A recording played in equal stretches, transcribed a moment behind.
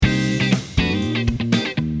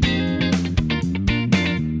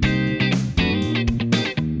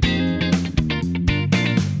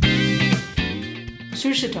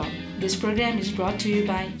This program is brought to you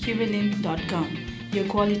by QAlink.com, your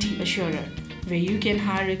quality assurer, where you can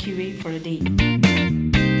hire a QA for a day.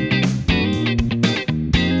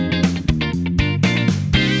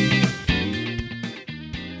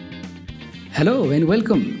 Hello and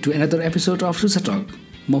welcome to another episode of Sursa Talk.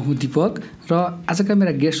 म हुँ दीपक र आजका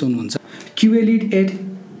मेरा guest हुनुहुन्छ QA lead at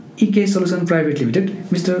EK Solution Private Limited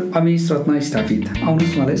mister Amish Ratna Sthapit.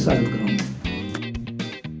 आउनुहोस् मलाई स्वागत गरौँ।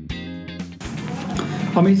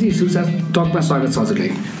 अमिशजी सुरसा टकमा स्वागत छ हजुरलाई।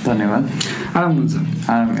 धन्यवाद। आराम हुनुहुन्छ?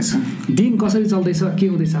 आरामै छ। दिन कसरी चल्दैछ, के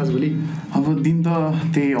हुँदैछ आजभोलि? अब दिन त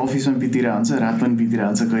त्यही अफिसमा बितिरहेको हुन्छ, रात पनि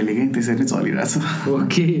बितिरहेको हुन्छ, कहिलेकाहीँ त्यसरी नै चलिरहेछ।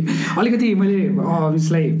 ओके, अलिकति मैले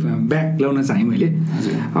अमिशलाई ब्याक ल्याउन चाहेँ मैले।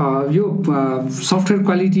 यो सफ्टवेयर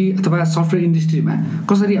क्वालिटी अथवा सफ्टवेयर इन्डस्ट्रीमा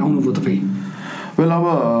कसरी आउनुभयो तपाईँ? वेल, अब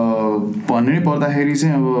भन्नै पर्दाखेरि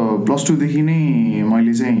चाहिँ अब प्लस टूदेखि नै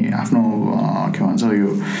मैले चाहिँ आफ्नो के भन्छ यो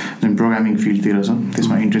जुन प्रोग्रामिङ फिल्डतिर छ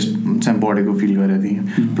त्यसमा इन्ट्रेस्ट चाहिँ बढेको फिल गरेको थिएँ।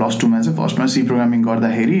 प्लस टूमा चाहिँ फर्स्टमा सी प्रोग्रामिङ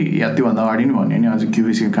गर्दाखेरि या त्योभन्दा अगाडि नै भन्यो नि अझ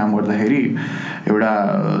क्युबीसीको काम गर्दाखेरि एउटा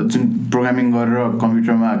जुन प्रोग्रामिङ गरेर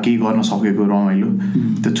कम्प्युटरमा केही गर्न सकेको रमाइलो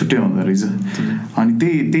त्यो छुट्टै हुँदो रहेछ। अनि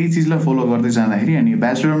त्यही चिजलाई फलो गर्दै जाँदाखेरि अनि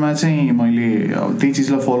ब्याचलरमा चाहिँ मैले त्यही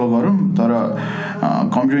चिजलाई फलो गरौँ, तर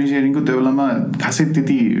कम्प्युटर इन्जिनियरिङको त्यो बेलामा खासै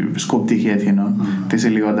त्यति स्कोप देखिएको थिएन।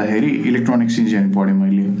 त्यसैले गर्दाखेरि इलेक्ट्रोनिक्स इन्जिनियरिङ पढेँ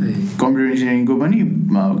मैले। कम्प्युटर इन्जिनियरिङको पनि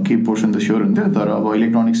केही पोर्सन त स्योर हुन्थ्यो, तर अब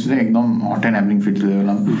इलेक्ट्रोनिक्स चाहिँ एकदम हट एन्ड ह्यापनिङ फिल्ड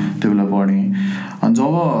त्यो बेला पढेँ। अनि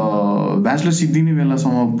जब ब्याचलर सिद्धिने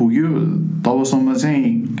बेलासम्म पुग्यो तबसम्म चाहिँ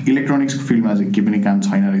इलेक्ट्रोनिक्सको फिल्डमा चाहिँ के पनि काम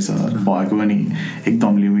छैन रहेछ, भएको पनि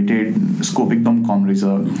एकदम लिमिटेड, स्कोप एकदम कम रहेछ।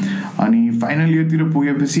 अनि फाइनल इयरतिर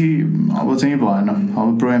पुगेपछि अब चाहिँ भएन,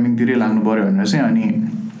 अब प्रोग्रामिङतिरै लाग्नु पऱ्यो भनेर चाहिँ अनि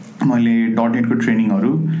मैले .NET को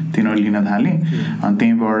ट्रेनिङहरू तिनीहरू लिन थालेँ। अनि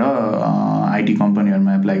त्यहीँबाट आइटी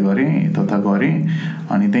कम्पनीहरूमा एप्लाई गरेँ तथा गरेँ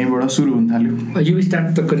अनि त्यहीँबाट सुरु हुन थाल्यो। You start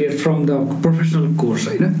the career from the professional course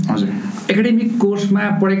होइन? हजुर। एकाडेमिक कोर्समा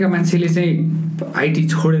पढेका मान्छेले चाहिँ आइटी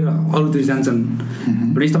छोडेर अरूतिर जान्छन्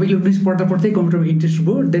भने तपाईँ इलेक्ट्रोनिक्स पढ्दा पढ्दै कम्प्युटरमा इन्ट्रेस्ट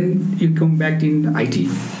भयो, then you come back in IT.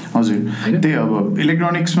 हजुर, त्यही अब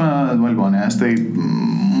इलेक्ट्रोनिक्समा मैले भने जस्तै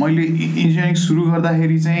मैले इन्जिनियरिङ सुरु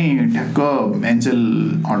गर्दाखेरि चाहिँ ठ्याक्क एनसेल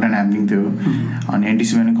हट एन्ड ह्यापनिङ थियो, अनि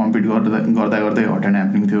एनटिसी पनि कम्पिट गर्दा गर्दै हट एन्ड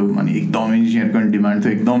ह्यापनिङ थियो। अनि एकदम इन्जिनियरको पनि डिमान्ड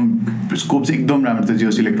थियो, एकदम स्कोप चाहिँ एकदम राम्रो थियो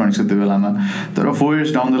जियोस इलेक्ट्रोनिक्सको त्यो बेलामा। तर 4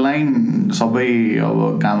 years डाउन द लाइन सबै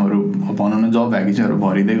अब कामहरू भनौँ न जब भ्याकेन्सीहरू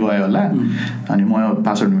भरिँदै गयो होला, अनि म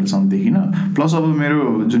पास आउट मिलसम्म देखिनँ। प्लस अब मेरो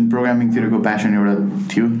जुन प्रोग्रामिङतिरको प्यासन एउटा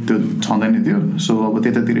थियो त्यो छँदैन थियो, सो अब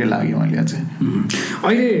त्यतातिरै लाग्यो मैले चाहिँ।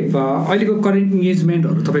 अहिलेको करेन्ट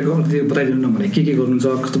इन्गेजमेन्टहरू तपाईँको अलिकति बताइदिनु न मलाई, के गर्नुहुन्छ,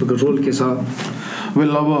 तपाईँको रोल के छ? वेल,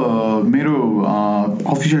 अब मेरो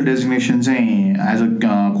अफिसियल डेजिग्नेसन चाहिँ as a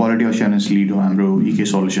quality assurance lead हो हाम्रो EK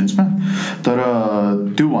सोल्युसन्समा। तर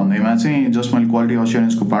त्यो भन्दैमा चाहिँ जस्ट मैले क्वालिटी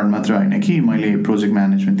एस्योरेन्सको पार्ट मात्र होइन कि मैले प्रोजेक्ट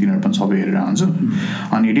म्यानेजमेन्ट तिनीहरू पनि सबै हेरेर आउँछु।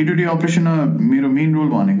 अनि डे टु डे अपरेसनमा मेरो मेन रोल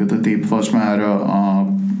भनेको त त्यही फर्स्टमा आएर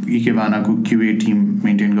EK बानाको QA टिम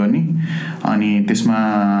मेन्टेन गर्ने, अनि त्यसमा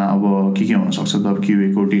अब के हुनसक्छ त अब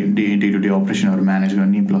QA को डे टु डे अपरेसनहरू म्यानेज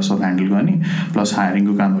गर्ने, प्लस अब ह्यान्डल गर्ने, प्लस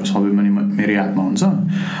हायरिङको कामहरू सबै पनि मेरै हातमा हुन्छ।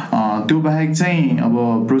 त्यो बाहेक चाहिँ अब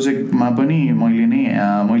प्रोजेक्टमा पनि मैले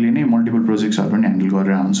नै मल्टिपल प्रोजेक्ट्सहरू पनि ह्यान्डल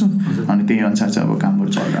गरेर आउँछु, अनि त्यही अनुसार चाहिँ अब कामहरू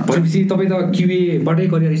चलिरहेको छ। भनेपछि तपाईँ त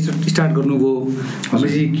QA-बाटै करियर स्टार्ट गर्नुभयो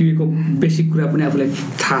भनेपछि QA को बेसिक कुरा पनि आफूलाई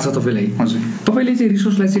थाहा छ तपाईँलाई। हजुर। तपाईँले चाहिँ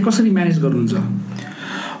रिसोर्सलाई चाहिँ कसरी म्यानेज गर्नुहुन्छ?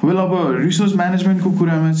 वेल, अब रिसोर्स म्यानेजमेन्टको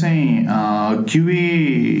कुरामा चाहिँ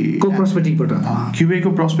QA को पर्सपेक्टिभबाट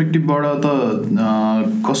त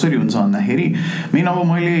कसरी हुन्छ भन्दाखेरि मेन अब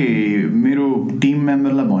मैले मेरो टिम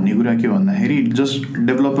मेम्बरलाई भन्ने कुरा के भन्दाखेरि जस्ट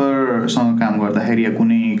डेभलपरसँग काम गर्दाखेरि या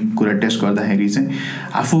कुनै कुरा टेस्ट गर्दाखेरि चाहिँ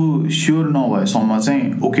आफू स्योर नभएसम्म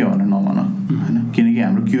चाहिँ ओके भनेर नभन होइन, किनकि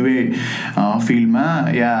हाम्रो QA फिल्डमा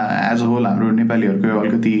या एज अ होल हाम्रो नेपालीहरूको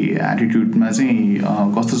अलिकति एटिट्युडमा चाहिँ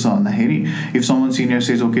कस्तो छ भन्दाखेरि if someone senior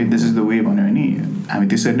says okay this is the way भन्यो भने हामी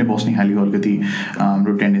त्यसरी नै बस्ने खालको अलिकति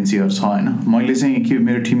हाम्रो टेन्डेन्सीहरू छ होइन। मैले चाहिँ के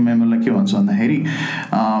मेरो टिम मेम्बरलाई के भन्छु भन्दाखेरि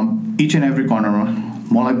इच एन्ड एभ्री कर्नरमा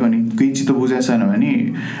मलाई पनि केही चित्त बुझाएको छैन भने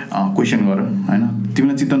क्वेसन गर होइन,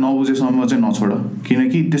 तिमीलाई चित्त नबुझेसम्म चाहिँ नछोड,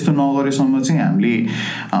 किनकि त्यस्तो नगरेसम्म चाहिँ हामीले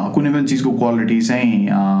कुनै पनि चिजको क्वालिटी चाहिँ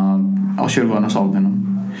अस्योर गर्न सक्दैनौँ।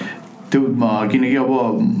 त्यो किनकि अब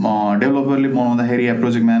डेभलपरले बनाउँदाखेरि या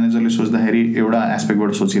प्रोजेक्ट म्यानेजरले सोच्दाखेरि एउटा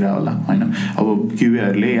एस्पेक्टबाट सोचिरहेको होला होइन, अब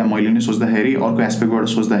QAहरूले या मैले नै सोच्दाखेरि अर्को एस्पेक्टबाट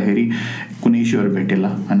सोच्दाखेरि कुनै इस्युहरू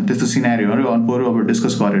भेटेला होइन। त्यस्तो सिनेरियोहरू बरु अब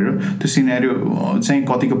डिस्कस गरेर त्यो सिनेरियो चाहिँ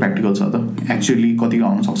कतिको प्र्याक्टिकल छ त, एक्चुअली कतिको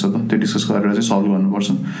आउनसक्छ त, त्यो डिस्कस गरेर चाहिँ सल्भ गर्नुपर्छ।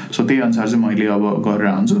 सो त्यही अनुसार चाहिँ मैले अब गरेर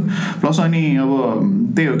आउँछु। प्लस अनि अब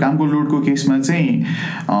त्यही हो कामको लोडको केसमा चाहिँ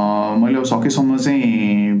मैले अब सकेसम्म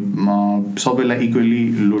चाहिँ सबैलाई इक्वली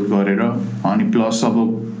लोड गरेर अनि प्लस अब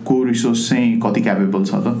को रिसोर्स चाहिँ कति क्यापेबल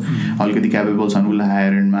छ त, अलिकति क्यापेबल छ भने उसलाई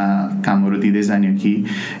हायर एन्डमा कामहरू दिँदै जाने हो कि,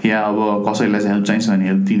 या अब कसैलाई चाहिँ हेल्प चाहिन्छ भने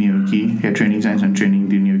हेल्प दिने हो कि, या ट्रेनिङ चाहिन्छ भने ट्रेनिङ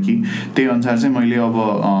दिने हो कि, त्यही अनुसार चाहिँ मैले अब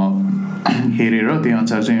हेरेर त्यही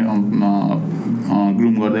अनुसार चाहिँ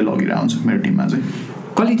ग्रुम गर्दै लगिरहेको हुन्छु मेरो टिममा चाहिँ।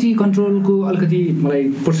 क्वालिटी कन्ट्रोलको अलिकति मलाई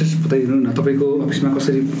प्रोसेस बताइदिनु न, तपाईँको अफिसमा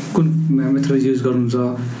कसरी कुन मेथड युज गर्नुहुन्छ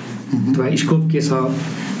अथवा स्कोप के छ?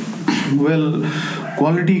 वेल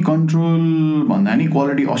क्वालिटी कन्ट्रोल भन्दा नि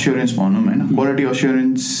क्वालिटी अस्योरेन्स भनौँ होइन, क्वालिटी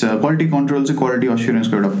अस्योरेन्स क्वालिटी कन्ट्रोल चाहिँ क्वालिटी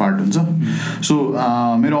अस्योरेन्सको एउटा पार्ट हुन्छ। सो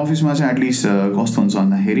मेरो अफिसमा चाहिँ एटलिस्ट कस्तो हुन्छ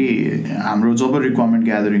भन्दाखेरि हाम्रो जब रिक्वायरमेन्ट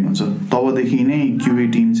ग्यादरिङ हुन्छ तबदेखि नै क्युए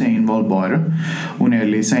टिम चाहिँ इन्भल्भ भएर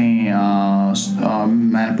उनीहरूले चाहिँ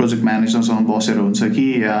प्रोजेक्ट म्यानेजरसँग बसेर हुन्छ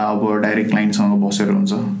कि या अब डाइरेक्ट क्लाइन्टसँग बसेर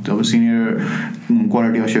हुन्छ। अब सिनियर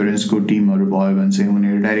क्वालिटी अस्योरेन्सको टिमहरू भयो भने चाहिँ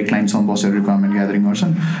उनीहरू डाइरेक्ट क्लाइन्टसँग बसेर रिक्वायरमेन्ट ग्यादरिङ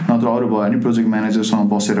गर्छन्, नत्र अरू भयो भने प्रोजेक्ट म्यानेजरसँग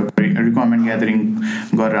बसेर रिक्वायरमेन्ट ग्यादरिङ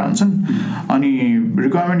गरेर हुन्छन्। अनि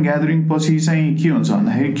रिक्वायरमेन्ट ग्यादरिङ पछि चाहिँ के हुन्छ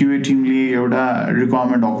भन्दाखेरि क्युए टिमले एउटा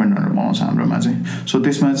रिक्वायरमेन्ट डकुमेन्टहरू बनाउँछ हाम्रोमा चाहिँ। सो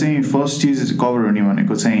त्यसमा चाहिँ फर्स्ट चिज कभर हुने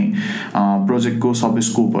भनेको चाहिँ प्रोजेक्टको सबै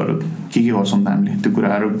स्कोपहरू के गर्छौँ त हामीले त्यो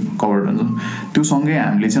कुराहरू कभर हुन्छ। त्यो सँगै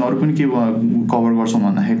हामीले चाहिँ अरू पनि के कभर गर्छौँ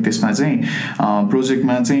भन्दाखेरि त्यसमा चाहिँ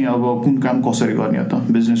प्रोजेक्टमा चाहिँ अब कुन काम कसरी गर्ने हो त,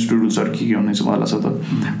 बिजनेस रुल्सहरू के हुनेवाला छ त,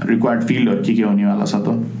 रिक्वायर्ड फिल्डहरू के हुनेवाला छ त,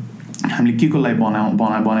 हामीले के को लागि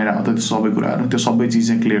बनाइरहेको त, त्यो सबै कुराहरू त्यो सबै चिज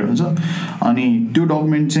चाहिँ क्लियर हुन्छ। अनि त्यो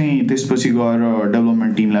डकुमेन्ट चाहिँ त्यसपछि गएर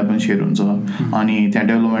डेभलपमेन्ट टिमलाई पनि सेयर हुन्छ। अनि त्यहाँ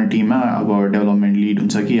डेभलपमेन्ट टिममा अब डेभलपमेन्ट लिड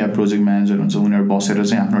हुन्छ कि या प्रोजेक्ट म्यानेजर हुन्छ, उनीहरू बसेर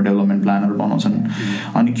चाहिँ आफ्नो डेभलपमेन्ट प्लानहरू बनाउँछन्।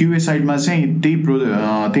 अनि क्युए साइडमा चाहिँ त्यही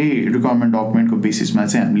रिक्वायरमेन्ट डकुमेन्टको बेसिसमा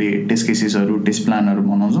चाहिँ हामीले टेस्ट केसेसहरू टेस्ट प्लानहरू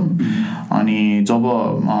बनाउँछौँ। अनि जब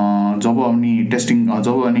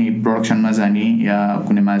अनि प्रडक्सनमा जाने या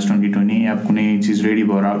कुनै माइलस्टोन हिट हुने या कुनै चिज रेडी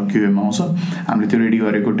भएर क्युएमा आउँछ, हामीले त्यो रेडी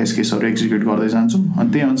गरेको टेस्ट केसहरू एक्जिक्युट गर्दै जान्छौँ। अनि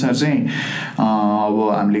त्यही अनुसार चाहिँ अब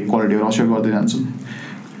हामीले क्वालिटीहरू अस्योर गर्दै जान्छौँ।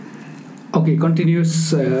 Okay,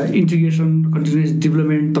 continuous integration continuous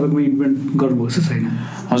development तपाईँको इम्प्लिमेन्ट गर्नुभएको छ छैन?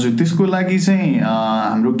 हजुर, त्यसको लागि चाहिँ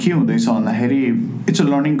हाम्रो के हुँदैछ भन्दाखेरि it's a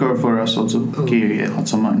learning curve for us also के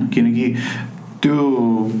हदसम्म होइन। किनकि त्यो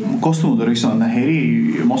कस्तो हुँदो रहेछ भन्दाखेरि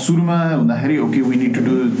म सुरुमा हुँदाखेरि okay we need to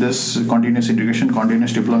do this continuous integration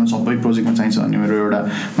continuous development सबै प्रोजेक्टमा चाहिन्छ भन्ने मेरो एउटा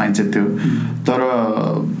माइन्डसेट थियो। तर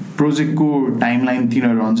प्रोजेक्टको टाइमलाइन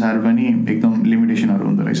तिनीहरू अनुसार पनि एकदम लिमिटेसनहरू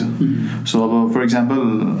हुँदो रहेछ। सो अब for example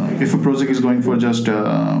if a project is going for just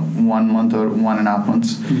 1 month or 1.5 months,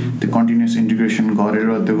 त्यो कन्टिन्युस इन्टिग्रेसन गरेर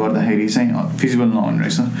त्यो गर्दाखेरि चाहिँ फिजिबल नहुने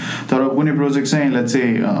रहेछ। तर कुनै प्रोजेक्ट चाहिँ लेट्स से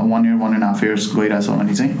 1 year 1.5 years गइरहेछ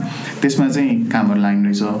भने चाहिँ त्यसमा चाहिँ कामहरू लाग्ने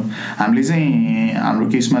रहेछ। हामीले चाहिँ हाम्रो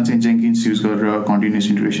केसमा चाहिँ जेन्किन्स युज गरेर कन्टिन्युस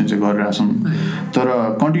इन्टिग्रेसन चाहिँ गरिरहेछौँ। तर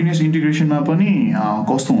कन्टिन्युस इन्टिग्रेसनमा पनि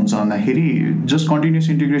कस्तो हुन्छ भन्दाखेरि जस्ट कन्टिन्युस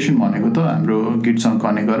इन्टिग्रेसन भनेको त हाम्रो गिटसँग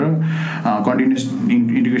कनेक्ट गरेर कन्टिन्युस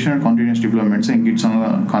इन्टिग्रेसन र कन्टिन्युस डेभलपमेन्ट चाहिँ गिटसँग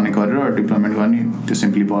कनेक्ट गरेर डेभलपमेन्ट गर्ने, त्यो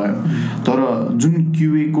सिम्पली भयो। तर जुन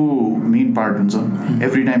क्युएको मेन पार्ट हुन्छ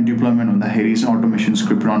एभ्री टाइम डेभलपमेन्ट हुँदाखेरि चाहिँ अटोमेसन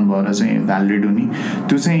स्क्रिप्ट रन भएर चाहिँ भ्यालिडेट हुने,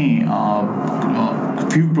 त्यो चाहिँ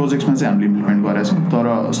फ्यु प्रोजेक्ट्समा चाहिँ हामीले इम्प्लिमेन्ट गरेका छौँ, तर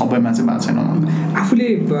सबैमा चाहिँ भएको छैन। आफूले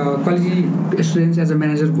quality assurance as a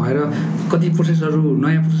manager भएर कति प्रोसेसहरू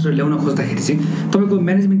नयाँ प्रोसेसहरू ल्याउन खोज्दाखेरि चाहिँ तपाईँको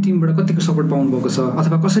म्यानेजमेन्ट टिमबाट कतिको सपोर्ट पाउनुभएको छ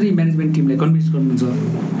अथवा कसरी म्यानेजमेन्ट टिमलाई कन्भिन्स गर्नुहुन्छ?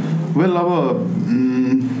 वेल अब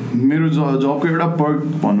मेरो जबको एउटा पर्क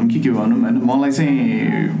भनौँ कि के भनौँ होइन, मलाई चाहिँ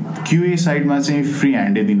क्युए साइडमा चाहिँ फ्री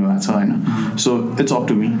ह्यान्डै दिनुभएको छ होइन। So it's up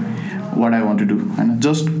to me what I want to do होइन।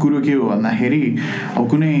 जस्ट कुरो के हो भन्दाखेरि अब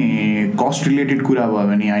कुनै कस्ट रिलेटेड कुरा भयो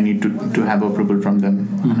भने I need to have approval from them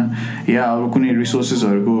होइन, या अब कुनै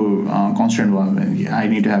रिसोर्सेसहरूको कन्स्टेन्ट भयो भने I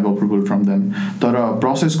need to have approval from them. तर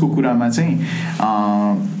प्रोसेसको कुरामा चाहिँ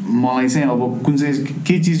मलाई चाहिँ अब कुन चाहिँ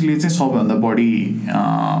के चिजले चाहिँ सबैभन्दा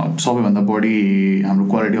बढी हाम्रो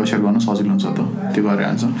क्वालिटी अस्योर गर्न सजिलो हुन्छ त त्यो गरेर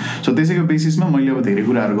हाल्छ। सो त्यसैको बेसिसमा मैले अब धेरै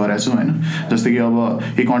कुराहरू गरेको छु होइन। जस्तै कि अब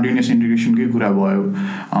कन्टिन्युस इन्टिग्रेसनकै कुरा भयो,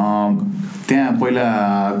 त्यहाँ पहिला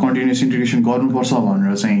कन्टिन्युस इन्टिग्रेसन गर्नुपर्छ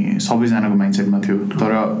भनेर चाहिँ सबैजनाको माइन्डसेटमा थियो,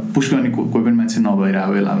 तर पुस गर्ने कोही पनि मान्छे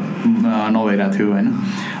नभइरहेको थियो होइन।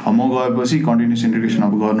 अब म गएपछि कन्टिन्युस इन्टिग्रेसन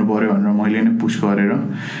अब गर्नु पऱ्यो भनेर मैले नै पुस गरेर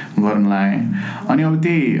गर्न लागेँ। अनि अब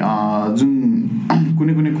त्यही जुन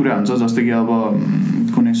कुनै कुरा हुन्छ जस्तै कि अब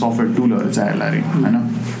कुनै सफ्टवेयर टुलहरू चाहिएला अरे होइन,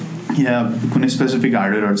 या कुनै स्पेसिफिक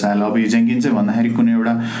हार्डवेयरहरू चाहिएला। अब यो जेन्किन्स चाहिँ भन्दाखेरि कुनै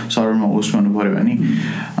एउटा सर्भरमा होस्ट गर्नु पऱ्यो भने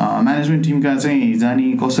म्यानेजमेन्ट टिमका चाहिँ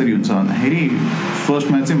जाने कसरी हुन्छ भन्दाखेरि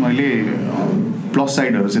फर्स्टमा चाहिँ मैले प्लस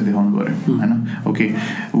साइडहरू चाहिँ देखाउनु पऱ्यो होइन। Okay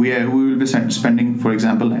we will be spending for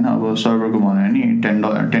example होइन, अब सर्भरको भन्यो भने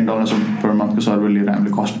 $10 पर मन्थको सर्भर लिएर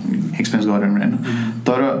हामीले कस्ट एक्सपेन्स गऱ्यौँ होइन।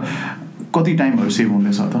 तर कति टाइमहरू सेभ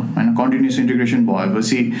हुँदैछ त होइन. कन्टिन्युस इन्टिग्रेसन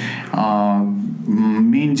भएपछि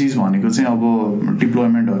मेन चिज भनेको चाहिँ अब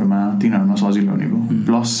डिप्लोइमेन्टहरूमा तिनीहरूमा सजिलो हुने भयो.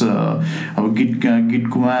 प्लस अब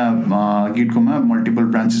गिटकोमा मल्टिपल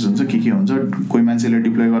ब्रान्चेस हुन्छ के हुन्छ. कोही मान्छेले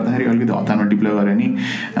डिप्लोय गर्दाखेरि अलिकति हतारमा डिप्लोय गऱ्यो भने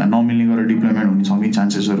नमिल्ने गरेर डिप्लोइमेन्ट हुने सक्ने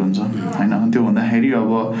चान्सेसहरू हुन्छ होइन. त्यो भन्दाखेरि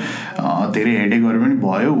अब धेरै हेडेकहरू पनि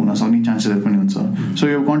भयो हुन सक्ने चान्सेसहरू पनि हुन्छ. सो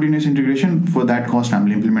यो continuous integration for that cost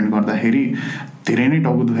हामीले इम्प्लिमेन्ट गर्दाखेरि धेरै नै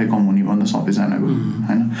टाउको दुखाइ कम हुने भन्दा सबैजनाको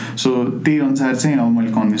होइन. सो त्यही अनुसार चाहिँ अब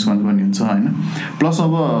मैले कन्भिन्स गर्नुपर्ने हुन्छ होइन. प्लस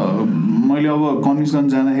अब मैले अब कन्भिन्स गर्न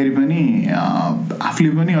जाँदाखेरि पनि आफूले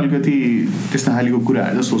पनि अलिकति त्यस्तो खालको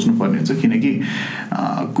कुराहरू चाहिँ सोच्नुपर्ने हुन्छ. किनकि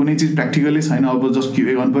कुनै चिज प्र्याक्टिकलै छैन. अब जस्ट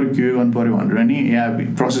क्युए गर्नु पऱ्यो भनेर नि या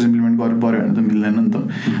प्रोसेस इम्प्लिमेन्ट गर्नु पऱ्यो भने त मिल्दैन नि त.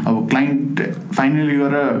 अब क्लाइन्ट फाइनली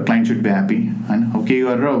गरेर क्लाइन्ट सुड बी ह्याप्पी होइन. अब केही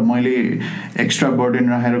गरेर मैले एक्स्ट्रा बर्डन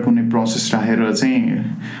राखेर कुनै प्रोसेस राखेर चाहिँ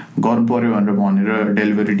गर्नु पऱ्यो भनेर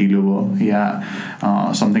डेलिभरी ढिलो भयो या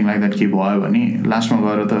समथिङ लाइक द्याट के भयो भने लास्टमा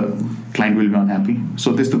गएर त client will be unhappy.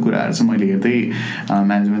 So त्यस्तो कुराहरू चाहिँ मैले हेर्दै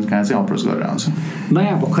म्यानेजमेन्ट कहाँ चाहिँ अप्रोच गरेर आउँछु.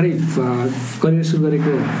 नयाँ भर्खरै करियर सुरु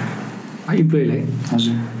गरेको इम्प्लोइलाई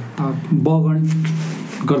हजुर बगन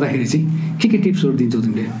गर्दाखेरि चाहिँ के टिप्सहरू दिन्छौ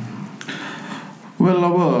तिमीले? वेल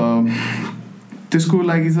अब त्यसको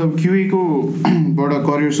लागि त क्युएको बाट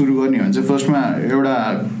करियर सुरु गर्ने हो भने चाहिँ फर्स्टमा एउटा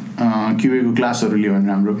क्युएको क्लासहरू लियो भने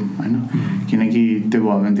राम्रो होइन. किनकि त्यो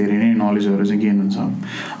भयो भने धेरै नै नलेजहरू चाहिँ गेन हुन्छ.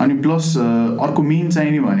 अनि प्लस अर्को मेन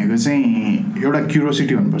चाहिने भनेको चाहिँ एउटा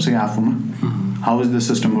क्युरियोसिटी हुनुपर्छ कि आफूमा how is the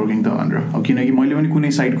system working त भनेर. अब किनकि मैले पनि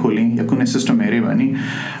कुनै साइट खोलेँ या कुनै सिस्टम हेरेँ भने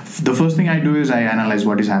the first thing I do is I analyse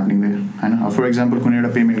what is happening there होइन. फर इक्जाम्पल कुनै एउटा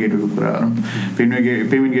पेमेन्ट गेटवेको कुरा गरौँ.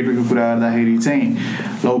 पेमेन्ट गेटवेको कुरा गर्दाखेरि चाहिँ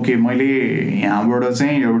ल ओके मैले यहाँबाट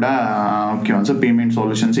चाहिँ एउटा के भन्छ पेमेन्ट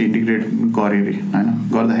सल्युसन चाहिँ इन्टिग्रेट गरेँ अरे होइन.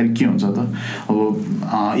 गर्दाखेरि के हुन्छ त अब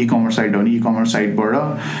इकमर्स साइट हो भने इकमर्स साइटबाट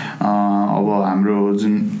अब हाम्रो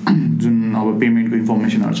जुन अब पेमेन्टको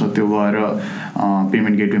इन्फर्मेसनहरू छ त्यो गएर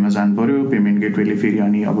पेमेन्ट गेटवेमा जानु पऱ्यो. पेमेन्ट गेटवेले फेरि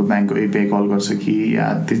अनि अब ब्याङ्कको एपिआई कल गर्छ कि या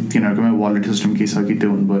तिनीहरूकोमा वालेट सिस्टम के छ कि त्यो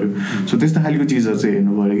हुनु पऱ्यो. सो त्यस्तो खालको चिजहरू चाहिँ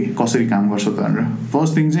हेर्नु पऱ्यो कि कसरी काम गर्छ त भनेर.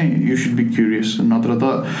 फर्स्ट थिङ चाहिँ यु सुड बी क्युरियस. नत्र त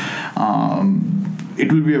it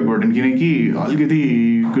will be a burden. किनकि अलिकति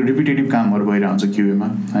रिपिटेटिभ कामहरू भइरहेको हुन्छ क्युएमा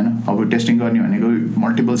होइन. अब टेस्टिङ गर्ने भनेको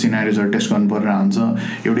मल्टिपल सिनारियोजहरू टेस्ट गर्नु परिरहेको हुन्छ.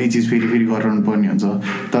 एउटै चिज फेरि गरिरहनु पर्ने हुन्छ.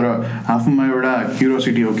 तर आफूमा एउटा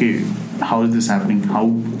curiosity okay how is this happening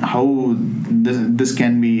how this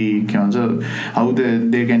can be के भन्छ how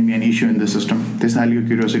there can be an issue in the system. त्यस्तो खालको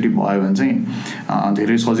क्युरियोसिटी भयो भने चाहिँ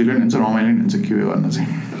धेरै सजिलो नि हुन्छ रमाइलो नि हुन्छ क्युए गर्न चाहिँ.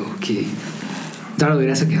 ओके जाडो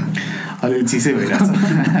भइरहेछ क्या अलिअलि चिसै भइरहेछ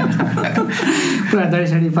पुरा दाडी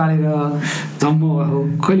साडी पालेर झम्म हो.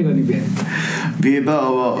 कहिले गर्ने बिहे त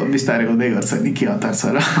अब बिस्तारै हुँदै गर्छ नि के हतार छ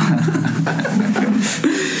र.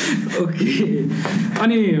 ओके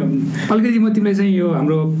अनि अलिकति म तिमीलाई चाहिँ यो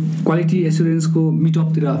हाम्रो क्वालिटी एसुरेन्सको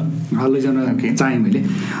मिटअपतिर लैजान चाहेँ मैले.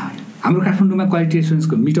 हाम्रो काठमाडौँमा क्वालिटी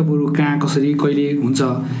एसुरेन्सको मिटअपहरू कहाँ कसरी कहिले हुन्छ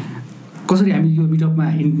कसरी हामी यो मिटअपमा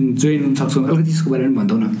जोइन हुन सक्छौँ अलिकति त्यसको बारेमा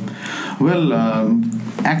भन्दौ न. वेल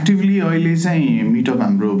एक्टिभली अहिले चाहिँ मिटअप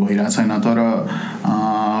हाम्रो भइरहेको छैन. तर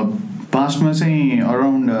पास्टमा चाहिँ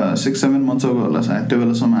अराउन्ड 6-7 मन्थ्स अगो होला सायद त्यो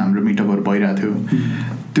बेलासम्म हाम्रो मिटअपहरू भइरहेको थियो.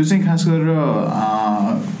 त्यो चाहिँ खास गरेर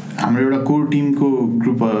हाम्रो एउटा कोर टिमको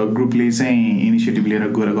ग्रुपले चाहिँ इनिसिएटिभ लिएर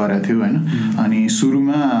गरेको थियो होइन. अनि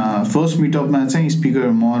सुरुमा फर्स्ट मिटअपमा चाहिँ स्पिकर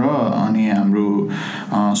म र अनि हाम्रो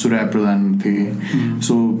सूर्य प्रधान थिए.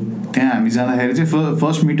 सो त्यहाँ हामी जाँदाखेरि चाहिँ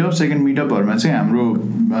फर्स्ट मिटअप सेकेन्ड मिटअपहरूमा चाहिँ हाम्रो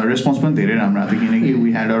रेस्पोन्स पनि धेरै राम्रो आएको थियो. किनकि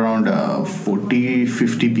वी ह्याड अराउन्ड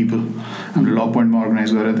 40-50 पिपल हाम्रो लक पोइन्टमा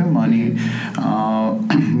अर्गनाइज गरेको थियौँ. अनि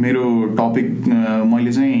मेरो टपिक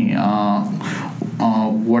मैले चाहिँ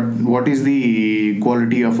what is the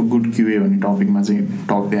quality of a good क्युए भन्ने टपिकमा चाहिँ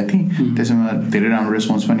टक दिएको थिएँ. त्यसमा धेरै राम्रो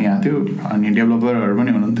रेस्पोन्स पनि आएको थियो. अनि डेभलपरहरू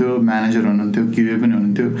पनि हुनुहुन्थ्यो, म्यानेजर हुनुहुन्थ्यो, क्युए पनि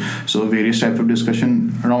हुनुहुन्थ्यो. So various type of discussion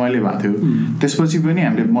रमाइलो भएको थियो. त्यसपछि पनि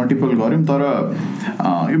हामीले मल्टिपल गऱ्यौँ. तर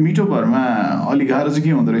यो मिटअपहरूमा अलिक गाह्रो चाहिँ के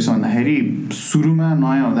हुँदो रहेछ भन्दाखेरि सुरुमा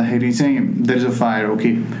नयाँ हुँदाखेरि चाहिँ there is a fire okay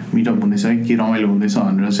meetup हुँदैछ है के रमाइलो हुँदैछ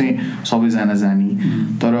भनेर चाहिँ सबैजना जाने.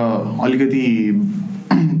 तर अलिकति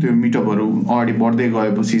त्यो मिटअपहरू अगाडि बढ्दै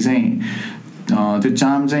गएपछि चाहिँ त्यो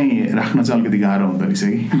चाम चाहिँ राख्न चाहिँ अलिकति गाह्रो हुँदो रहेछ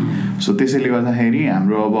कि. सो त्यसैले गर्दाखेरि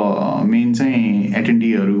हाम्रो अब मेन चाहिँ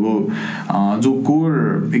एटेन्डीहरूको जो कोर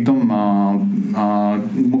एकदम म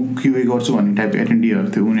क्युए गर्छु भन्ने टाइप एटेन्डीहरू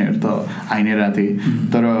थियो उनीहरू त आइ नै रहेको थिए.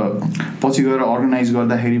 तर पछि गएर अर्गनाइज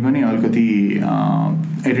गर्दाखेरि पनि अलिकति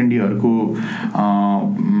एटेन्डीहरूको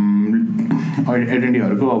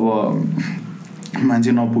अब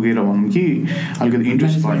मान्छे नपुगेर भनौँ कि अलिकति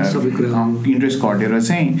इन्ट्रेस्ट घटेर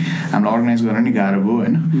चाहिँ हामीलाई अर्गनाइज गर्न नि गाह्रो भयो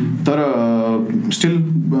होइन. तर still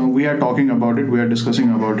we are talking about it, we are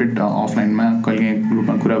discussing about it अफलाइनमा कहिले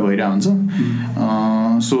ग्रुपमा कुरा भइरहेको हुन्छ.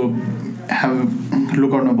 सो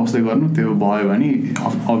लुकआउटमा बस्दै गर्नु, त्यो भयो भने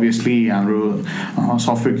अभियसली हाम्रो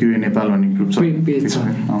सफ्टवेयर क्युए नेपाल भन्ने ग्रुप छ.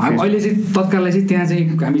 अहिले चाहिँ तत्काललाई चाहिँ त्यहाँ चाहिँ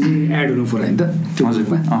हामी चाहिँ एड हुनु पऱ्यो नि त. हजुर,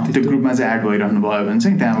 त्यो ग्रुपमा चाहिँ एड भइरहनु भयो भने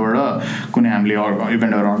चाहिँ त्यहाँबाट कुनै हामीले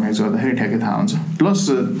इभेन्टहरू अर्गनाइज गर्दाखेरि ठ्याक्कै थाहा हुन्छ. प्लस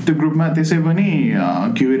त्यो ग्रुपमा त्यसै पनि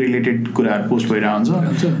क्युए रिलेटेड कुराहरू पोस्ट भइरहेको हुन्छ,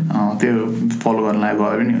 त्यो फलो गर्नलाई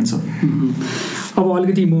गयो पनि हुन्छ. अब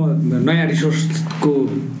अलिकति म नयाँ रिसोर्सको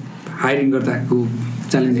हायरिङ गर्दाको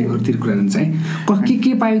च्यालेन्जिङहरूतिर कुरा गर्नु चाहिँ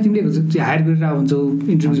के पायो तिमीले? हायर गरिरहेको हुन्छौ,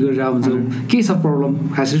 इन्टरभ्यू गरिरहेको हुन्छौ, के छ प्रब्लम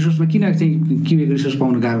खास रिसोर्समा? किन चाहिँ क्युएको रिसोर्स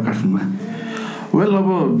पाउनु गाह्रो काठमाडौँमा? वेल, अब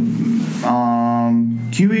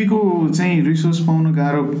क्युएको चाहिँ रिसोर्स पाउनु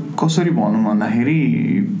गाह्रो कसरी भनौँ भन्दाखेरि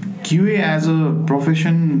क्युए एज अ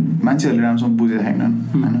प्रोफेसन मान्छेहरूले राम्रोसँग बुझेको छैनन्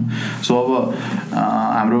होइन. सो अब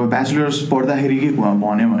हाम्रो ब्याचलर्स पढ्दाखेरि के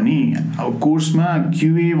भन्यो भने अब कोर्समा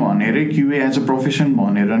क्युए भनेरै क्युए एज अ प्रोफेसन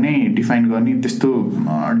भनेर नै डिफाइन गर्ने त्यस्तो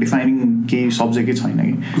डिफाइनिङ केही सब्जेक्टै छैन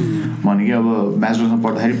कि. भने कि अब ब्याचलर्समा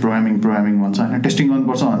पढ्दाखेरि प्रोग्रामिङ भन्छ होइन, टेस्टिङ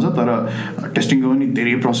गर्नुपर्छ भन्छ, तर टेस्टिङको पनि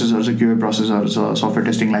धेरै प्रोसेसहरू छ, क्युए प्रोसेसहरू छ, सफ्टवेयर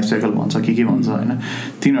टेस्टिङ लाइफ साइकल भन्छ, के भन्छ होइन.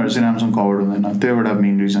 तिनीहरू चाहिँ राम्रोसँग कभर्ड हुँदैन, त्यो एउटा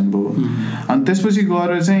मेन रिजन भयो. अनि त्यसपछि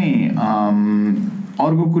गएर चाहिँ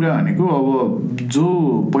अर्को कुरा भनेको अब जो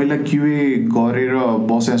पहिला क्युए गरेर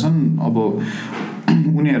बसेका छन् अब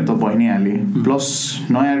उनीहरू त भइ नै हाले. प्लस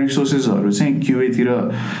नयाँ रिसोर्सेसहरू चाहिँ क्युएतिर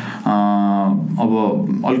अब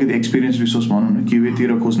अलिकति एक्सपिरियन्स रिसोर्स भनौँ न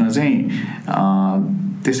क्युएतिर खोज्न चाहिँ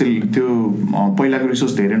त्यसैले त्यो पहिलाको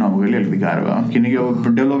रिसोर्स धेरै नभएकोले अलिकति गाह्रो भयो. किनकि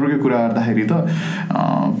अब डेभलपरकै कुरा गर्दाखेरि त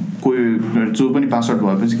कोही जो पनि पास आउट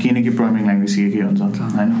भएपछि केही न केही प्रोग्रामिङ ल्याङ्ग्वेज सिकेकै हुन्छ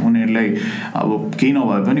होइन. उनीहरूलाई अब केही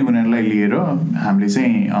नभए पनि उनीहरूलाई लिएर हामीले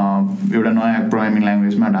चाहिँ एउटा नयाँ प्रोग्रामिङ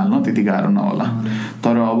ल्याङ्ग्वेजमा ढाल्न त्यति गाह्रो नहोला.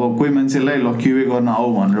 तर अब कोही मान्छेलाई ल क्युए गर्न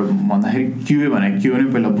आऊ भनेर भन्दाखेरि क्युए भनेको के हो नै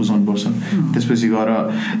पहिला बुझाउनु पर्छ. त्यसपछि गएर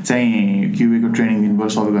चाहिँ क्युएको ट्रेनिङ दिनु पऱ्यो,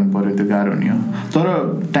 सबै गर्नु पऱ्यो, त्यो गाह्रो नि हो. तर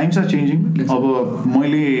टाइम्स आर चेन्जिङ. अब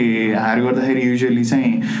मैले हायर गर्दाखेरि युजली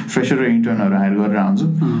चाहिँ फ्रेसर र इन्टर्नहरू हायर गरेर आउँछु.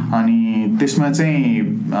 अनि त्यसमा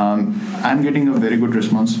चाहिँ आइ am getting a very good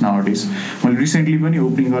response now days. मैले रिसेन्टली पनि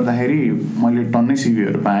ओपनिङ गर्दाखेरि मैले टन्नै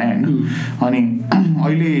सिभीहरू पाएँ होइन. अनि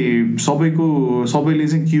अहिले सबैले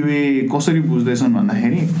चाहिँ क्युए कसरी बुझ्दैछन्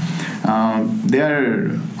भन्दाखेरि they are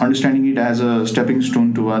understanding it as a stepping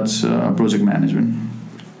stone towards project management.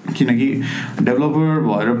 किनकि डेभलपर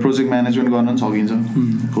भएर प्रोजेक्ट म्यानेजमेन्ट गर्न सकिन्छ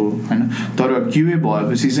हो होइन. तर क्युए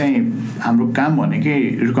भएपछि चाहिँ हाम्रो काम भनेकै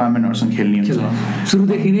रिक्वायरमेन्टहरूसँग खेल्ने हुन्छ.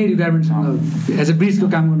 सुरुदेखि नै रिक्वायरमेन्टसँग एज अ ब्रिजको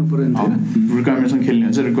काम गर्नु पर्यो नि. रिक्वायरमेन्टसँग खेल्ने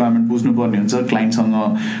हुन्छ, रिक्वायरमेन्ट बुझ्नुपर्ने हुन्छ, क्लाइन्टसँग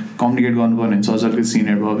कम्युनिकेट गर्नुपर्ने हुन्छ अझ अलिकति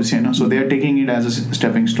सिनियर भएपछि होइन. So they are taking it as a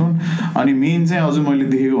stepping stone. अनि मेन चाहिँ अझ मैले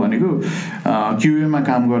देखेको भनेको क्युएमा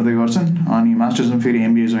काम गर्दै गर्छन् अनि मास्टर्समा फेरि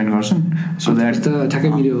एमबिए जोइन गर्छन्. सो द्याट ठ्याक्कै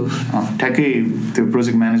मिल्यो, ठ्याक्कै त्यो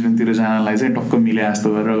प्रोजेक्ट म्यानेजमेन्टतिर जानलाई चाहिँ टक्क मिले जस्तो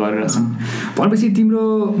गरेर गरिरहेछन्. भनेपछि तिम्रो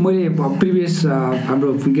मैले प्रिभियस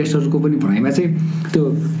हाम्रो गेस्टहरूको पनि भनाइमा चाहिँ त्यो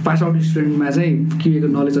पास आउट स्टुडेन्टमा चाहिँ क्युएको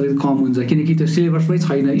नलेज अलिकति कम हुन्छ किनकि त्यो सिलेबसमै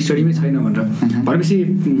छैन, स्टडीमै छैन भनेर. भनेपछि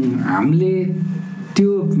हामीले त्यो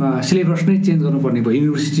सिलेबस नै चेन्ज गर्नुपर्ने भयो.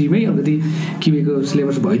 युनिभर्सिटीमै अलिकति क्युएको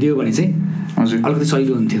सिलेबस भइदियो भने चाहिँ हजुर अलिकति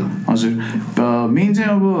सजिलो हुन्थ्यो. हजुर, मेन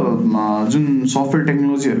चाहिँ अब जुन सफ्टवेयर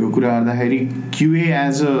टेक्नोलोजीहरूको कुरा गर्दाखेरि क्युए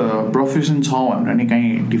एज अ प्रोफेसन छ भनेर नि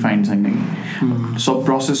कहीँ डिफाइन छैन कि. सब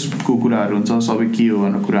प्रोसेसको कुराहरू हुन्छ, सबै के हो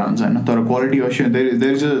भनेर कुरा हुन्छ होइन. तर quality assurance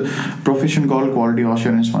there is a profession call quality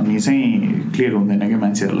assurance भन्ने चाहिँ क्लियर हुँदैन क्या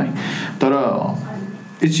मान्छेहरूलाई. तर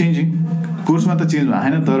इट्स चेन्जिङ. कोर्समा त चेन्ज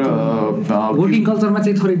भएन तर वर्किङ कल्चरमा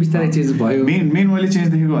चाहिँ थोरै बिस्तारै चेन्ज भयो. मेन मैले चेन्ज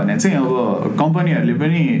देखेको भने चाहिँ अब कम्पनीहरूले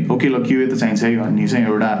पनि ओके ल क्युए त चाहिन्छ है भन्ने चाहिँ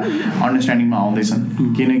एउटा अन्डरस्ट्यान्डिङमा आउँदैछन्.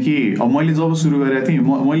 किनकि अब मैले जब सुरु गरेको थिएँ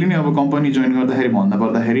मैले नै अब कम्पनी जोइन गर्दाखेरि भन्दा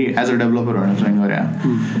पर्दाखेरि एज अ डेभलपर भनेर जोइन गरेँ.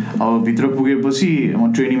 अब भित्र पुगेपछि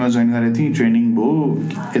म ट्रेनिङमा जोइन गरेको थिएँ, ट्रेनिङ भयो,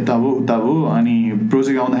 यता भयो उता भयो, अनि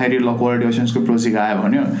प्रोजेक्ट आउँदाखेरि ल क्वालिटी एस्योरेन्सको प्रोजेक्ट आयो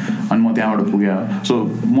भन्यो अनि म त्यहाँबाट पुगेँ. सो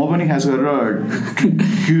म पनि खास गरेर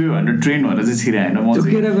क्युए भनेर ट्रेन भनेर चाहिँ छिराएन, म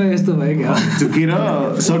चुकेर गयो यस्तो भयो क्या. चुकेर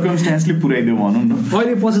सर्कमस्ट्यान्सले पुऱ्याइदियो भनौँ न.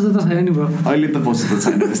 अहिले पछुतो त छैन नि ब्रो, अहिले त पछुतो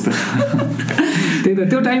छैन त्यस्तो. त्यही त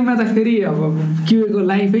त्यो टाइममा त फेरि अब क्युएको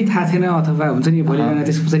लाइफै थाहा थिएन अथवा हुन्छ नि भोलि बिहान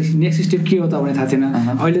त्यस पछाडि नेक्स्ट स्टेप के हो त भने थाहा थिएन.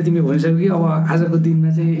 अहिले तिमीले भनिसक्यो कि अब आजको दिनमा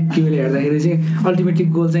चाहिँ क्युएले हेर्दाखेरि चाहिँ अल्टिमेटली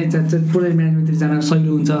गोल चाहिँ प्रोजेक्ट म्यानेजमेन्टतिर जान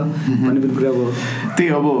सजिलो हुन्छ भन्ने पनि कुरा हो. त्यही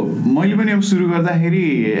अब मैले पनि अब सुरु गर्दाखेरि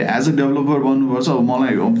एज अ डेभलपर बन्नुपर्छ. अब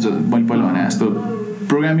मलाई मैले पहिला भने जस्तो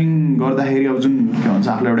प्रोग्रामिङ गर्दाखेरि अब जुन के भन्छ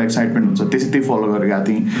आफूलाई एउटा एक्साइटमेन्ट हुन्छ त्यही फलो गरेर गएको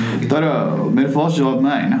थिएँ तर मेरो फर्स्ट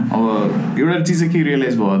जबमा होइन अब एउटा चिज चाहिँ के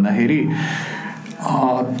रियलाइज भयो भन्दाखेरि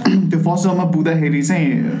त्यो फर्स्ट जबमा पुग्दाखेरि चाहिँ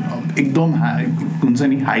एकदम हुन्छ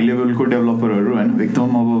नि हाई लेभलको डेभलपरहरू होइन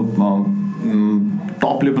एकदम अब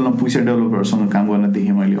टप लेभलमा पुगेको डेभलपरहरूसँग काम गर्न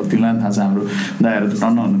देखेँ मैले अब तिमीलाई थाहा छ हाम्रो दाइहरू त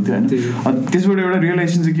टन्न हुनुहुन्थ्यो होइन अनि त्यसबाट एउटा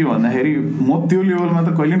रियलाइजेसन चाहिँ के भन्दाखेरि म त्यो लेभलमा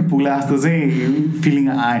त कहिले पनि पुग्ला जस्तो चाहिँ फिलिङ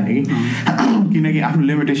आएन कि किनकि आफ्नो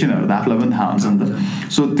लिमिटेसनहरू त आफूलाई पनि थाहा हुन्छ नि त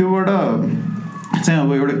सो त्योबाट चाहिँ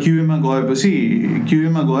अब एउटा क्युएमा गएपछि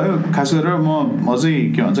क्युएमा गयो खास गरेर म अझै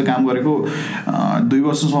के भन्छ काम गरेको 2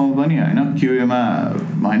 वर्षसम्म पनि होइन क्युएमा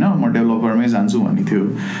होइन म डेभलपरमै जान्छु भन्ने थियो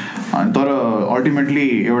अनि तर अल्टिमेटली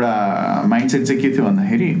एउटा माइन्डसेट चाहिँ के थियो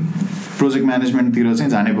भन्दाखेरि प्रोजेक्ट म्यानेजमेन्टतिर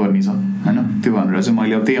चाहिँ जानै पर्ने छ होइन त्यो भनेर चाहिँ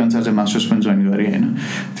मैले अब त्यही अनुसार चाहिँ मास्टर्स पनि जोइन गरेँ होइन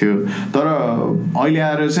थियो तर अहिले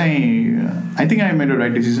आएर चाहिँ I think I made a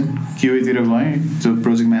right decision क्युएतिर गएँ जो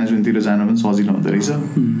प्रोजेक्ट म्यानेजमेन्टतिर जानु पनि सजिलो हुँदो रहेछ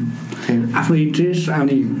आफ्नो इन्ट्रेस्ट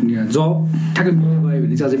अनि जब ठ्याक्कै मिलेर गयो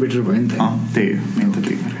भने चाहिँ अझै बेटर भयो नि त त्यही मेन त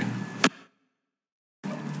त्यही गरेँ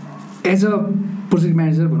एज अ प्रोजेक्ट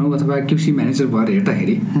म्यानेजर भनौँ अथवा क्युसी म्यानेजर भएर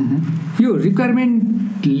हेर्दाखेरि यो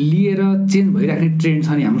रिक्वायरमेन्ट लिएर चेन्ज भइराख्ने ट्रेन्ड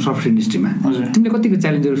छ नि हाम्रो सफ्टवेयर इन्डस्ट्रीमा तिमीले कतिको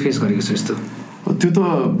च्यालेन्जहरू फेस गरेको छ यस्तो त्यो त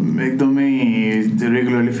एकदमै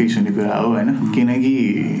रेगुलरली फेस हुने कुरा हो होइन किनकि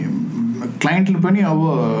क्लाइन्टले पनि अब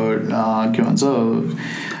के भन्छ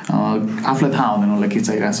आफूलाई थाहा हुँदैन उसलाई के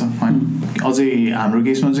चाहिरहेछ होइन अझै हाम्रो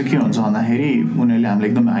केसमा चाहिँ के हुन्छ भन्दाखेरि उनीहरूले हामीलाई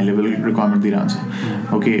एकदम हाई लेभल रिक्वायरमेन्ट दिइरहन्छ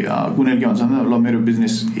ओके उनीहरूले के भन्छ भने ल मेरो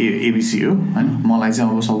बिजनेस एबिसी हो होइन मलाई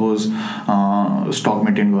चाहिँ अब सपोज स्टक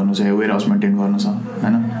मेन्टेन गर्नु छ वेयर हाउस मेन्टेन गर्नु छ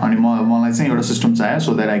होइन अनि मलाई चाहिँ एउटा सिस्टम चाहियो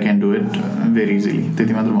so that I can do it very easily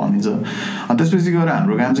त्यति मात्र भनिदिन्छ अनि त्यसपछि गएर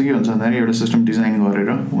हाम्रो काम चाहिँ के हुन्छ भन्दाखेरि एउटा सिस्टम डिजाइन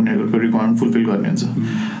गरेर उनीहरूको रिक्वायरमेन्ट फुलफिल गर्ने हुन्छ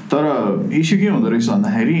तर इस्यु के हुँदो रहेछ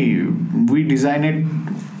भन्दाखेरि वी डिजाइन इट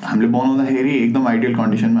हामीले बनाउँदाखेरि एकदम आइडियल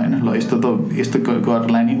कन्डिसनमा होइन ल यस्तो गरेर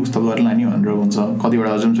लाने उस्तो गरेर लाने भनेर हुन्छ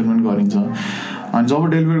कतिवटा अजम्सन पनि गरिन्छ अनि जब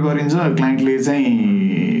डेलिभर गरिन्छ क्लाइन्टले चाहिँ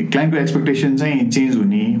क्लाइन्टको एक्सपेक्टेसन चाहिँ चेन्ज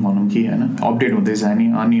हुने भनौँ कि होइन अपडेट हुँदै जाने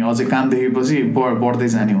अनि अझै काम देखेपछि बढ्दै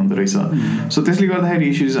जाने हुँदो रहेछ सो त्यसले गर्दाखेरि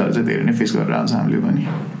इस्युजहरू चाहिँ धेरै नै फेस गरेर आउँछ हामीले पनि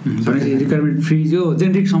रिक्वायरमेन्ट फ्री यो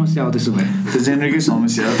जेनेरिक समस्या हो त्यसो भए त्यो जेनेरिकै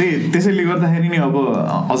समस्या हो त्यसैले गर्दाखेरि नि अब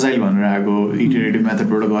अजाइल भनेर आएको इटरेटिभ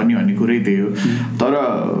मेथडबाट गर्ने भन्ने कुरै त्यही हो तर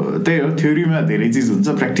त्यही हो थ्योरीमा धेरै चिज हुन्छ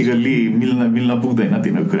प्र्याक्टिकल्ली मिल्न पुग्दैन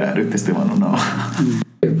तिनीहरू कुराहरू त्यस्तै भनौँ न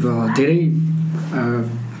धेरै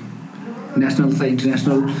नेसनल तथा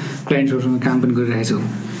इन्टरनेसनल क्लाइन्टहरूसँग काम पनि गरिरहेछौ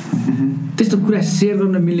त्यस्तो कुरा सेयर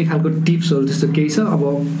गर्न मिल्ने खालको टिप्सहरू त्यस्तो केही छ अब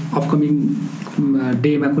अपकमिङ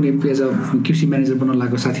डेमा कुनै एज अ क्युसी म्यानेजर बन्न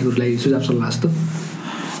लागेको साथीहरूलाई सुझाव सल्लाह जस्तो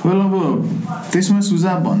वेल अब त्यसमा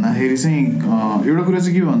सुझाव भन्दाखेरि चाहिँ एउटा कुरा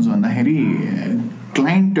चाहिँ के भन्छ भन्दाखेरि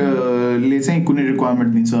क्लाइन्टले चाहिँ कुनै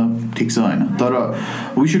रिक्वायरमेन्ट दिन्छ ठिक छ होइन तर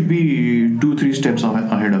we should be 2-3 steps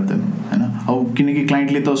ahead of them होइन अब किनकि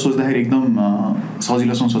क्लाइन्टले त सोच्दाखेरि एकदम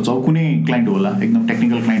सजिलोसँग सोध्छ अब कुनै क्लाइन्ट होला एकदम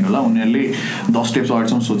टेक्निकल क्लाइन्ट होला उनीहरूले 10 स्टेप्स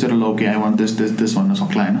अगाडिसम्म सोचेर ल ओके आई वान्ट दिस भन्न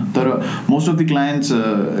सक्ला होइन तर मोस्ट अफ द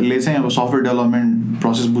क्लाइन्ट्सले चाहिँ अब सफ्टवेयर डेभलपमेन्ट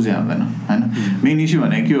प्रोसेस बुझे हुँदैन होइन मेन इस्यु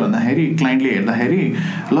भनेको के हो भन्दाखेरि क्लाइन्टले हेर्दाखेरि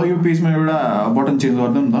ल यो पेजमा एउटा बटन चेन्ज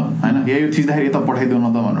गरिदिउँ नि त होइन या यो थिच्दाखेरि यता पठाइदिउँ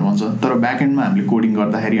न त भनेर भन्छ तर ब्याक एन्डमा हामीले कोडिङ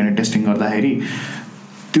गर्दाखेरि अनि टेस्टिङ गर्दाखेरि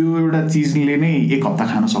त्यो एउटा चिजले नै 1 हप्ता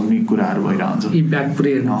खान सक्ने कुराहरू भइरहन्छ इम्प्याक्ट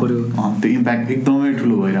पुरै हेर्नु पर्यो त्यो इम्प्याक्ट एकदमै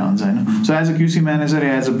ठुलो भइरहन्छ होइन so as a QC manager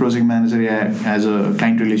या एज अ प्रोजेक्ट म्यानेजर या as a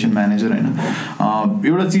client relation manager होइन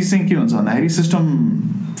एउटा चिज चाहिँ के हुन्छ भन्दाखेरि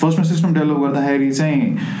फर्स्टमा सिस्टम डेभलप गर्दाखेरि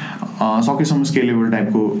चाहिँ सकेसम्म स्केलेबल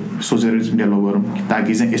टाइपको सोचेर डेभलप गरौँ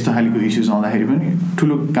ताकि चाहिँ यस्तो खालको इस्युज आउँदाखेरि पनि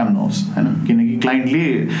ठुलो काम नहोस् होइन किनकि क्लाइन्टले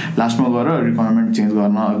लास्टमा गएर रिक्वायरमेन्ट चेन्ज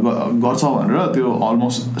गर्छ भनेर त्यो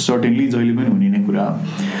अलमोस्ट सर्टेनली जहिले पनि हुने नै कुरा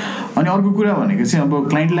हो अनि अर्को कुरा भनेको चाहिँ अब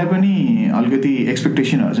क्लाइन्टलाई पनि अलिकति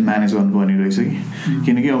एक्सपेक्टेसनहरू चाहिँ म्यानेज गर्नुपर्ने रहेछ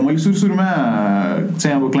किनकि अब मैले सुरुमा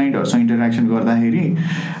चाहिँ अब क्लाइन्टहरूसँग इन्टरेक्सन गर्दाखेरि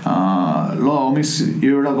ल अमिस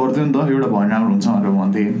यो एउटा गरिदियो नि त एउटा भयो राम्रो हुन्छ भनेर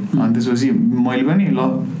भन्थेँ अनि त्यसपछि मैले पनि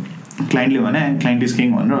ल क्लाइन्टले भने क्लाइन्ट इज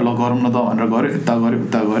किङ भनेर ल गरौँ न त भनेर गऱ्यो यता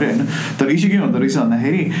गऱ्यो होइन तर इस्यु के हुँदो रहेछ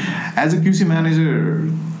भन्दाखेरि एज अ क्युसी म्यानेजर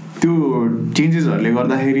त्यो चेन्जेसहरूले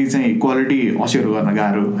गर्दाखेरि चाहिँ क्वालिटी अस्योर गर्न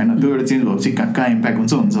गाह्रो होइन त्यो एउटा चेन्ज भएपछि कहाँ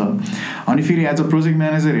इम्प्याक्ट हुन्छ अनि फेरि एज अ प्रोजेक्ट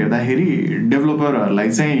म्यानेजर हेर्दाखेरि डेभलपरहरूलाई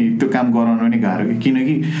चाहिँ त्यो काम गराउन पनि गाह्रो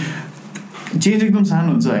किनकि चेन्ज एकदम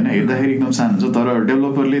सानो हुन्छ होइन हेर्दाखेरि एकदम सानो हुन्छ तर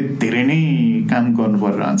डेभलपरले धेरै नै काम गर्नु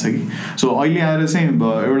परिरहन्छ कि सो अहिले आएर चाहिँ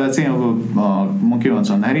एउटा चाहिँ अब म के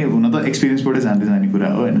भन्छु भन्दाखेरि हुन त एक्सपिरियन्सबाटै जाने कुरा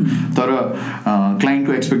हो होइन तर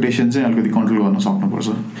क्लाइन्टको एक्सपेक्टेसन चाहिँ अलिकति कन्ट्रोल गर्न सक्नुपर्छ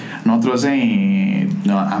नत्र चाहिँ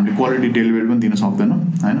हामीले क्वालिटी डेलिभर पनि दिन सक्दैनौँ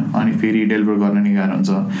होइन. अनि फेरि डेलिभर गर्न नि गाह्रो हुन्छ.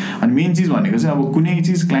 अनि मेन चिज भनेको चाहिँ अब कुनै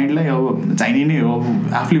चिज क्लाइन्टलाई अब चाहिने नै हो.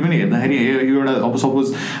 अब आफूले पनि हेर्दाखेरि यो एउटा अब सपोज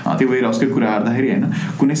त्यो वेयर हाउसकै कुरा गर्दाखेरि होइन,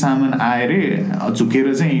 कुनै सामान आएर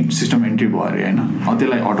झुकेर चाहिँ सिस्टम एन्ट्री भयो अरे होइन,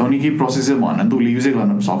 त्यसलाई हटाउने केही प्रोसेस भएन नि त, उसले युजै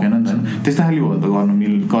गर्न सकेन नि त होइन. त्यस्तो खालि हो त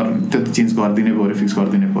त्यो चेन्ज गरिदिनै पऱ्यो, फिक्स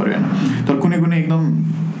गरिदिनै पऱ्यो होइन. तर कुनै कुनै एकदम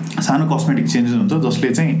सानो कस्मेटिक चेन्जेस हुन्छ जसले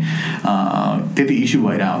चाहिँ त्यति इस्यु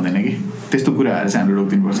भएर आउँदैन कि. त्यस्तो कुराहरू चाहिँ हामीले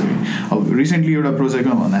रोकिदिनुपर्छ कि. अब रिसेन्टली एउटा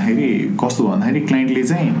प्रोजेक्टमा भन्दाखेरि कस्तो भन्दाखेरि क्लाइन्टले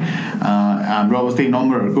चाहिँ हाम्रो अब त्यही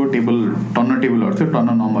नम्बरहरूको टन्न टेबलहरू थियो, टन्न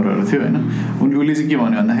नम्बरहरू थियो होइन. उसले चाहिँ के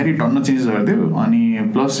भन्यो भन्दाखेरि टन्न चेन्जेस गरिदियो. अनि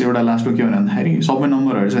प्लस एउटा लास्टमा के भन्यो भन्दाखेरि सबै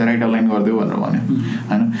नम्बरहरू चाहिँ राइट अलाइन गरिदियो भनेर भन्यो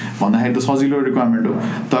होइन. भन्दाखेरि त सजिलो रिक्वायरमेन्ट हो.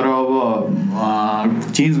 तर अब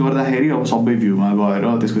चेन्ज गर्दाखेरि अब सबै भ्यूमा गएर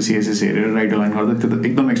त्यसको सिएसएस हेरेर राइट अलाइन गर्दा त्यो त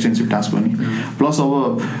एकदम एक्सटेन्सिभ टास्क पनि. प्लस अब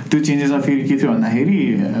त्यो चेन्जेसमा फेरि के थियो भन्दाखेरि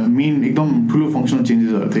मेन एकदम ठुलो फङ्सनल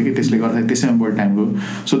चेन्जेसहरू थियो कि, त्यसले गर्दाखेरि त्यसैमा बढी टाइम गयो.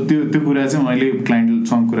 सो त्यो कुरा चाहिँ मैले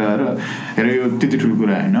क्लाइन्टसँग कुरा गरेर हेर यो त्यति ठुलो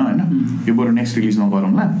कुरा होइन, यो बरु नेक्स्ट रिलिजमा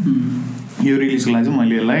गरौँला, यो रिलिजको लागि चाहिँ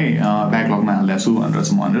मैले यसलाई ब्याकलगमा हालिदिएको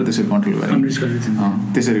छु भनेर त्यसरी कन्ट्रोल गरेँ.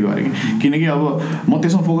 त्यसरी गरेँ किनकि अब म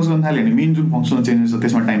त्यसमा फोकस गर्न थालेँ भने मेन जुन फङ्सनल चेन्जेस छ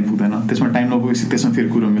त्यसमा टाइम पुग्दैन. त्यसमा टाइम नपुगेपछि त्यसमा फेरि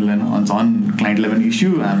कुरो मिल्दैन. अनि झन् क्लाइन्टलाई पनि इस्यु,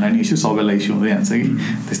 हामीलाई पनि इस्यु, सबैलाई इस्यु हुँदै जान्छ कि.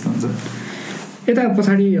 त्यस्तो हुन्छ. यता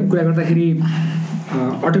पछाडि कुरा गर्दाखेरि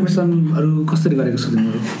अटोमेसनहरू कसरी गरेको छ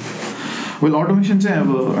तिमीहरू? वेल अटोमेसन चाहिँ अब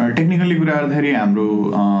टेक्निकली कुरा गर्दाखेरि हाम्रो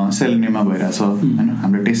सेलेनियममा भइरहेछ होइन.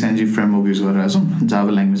 हाम्रो टेक्सएनजी फ्रेमवर्क युज गरिरहेछौँ,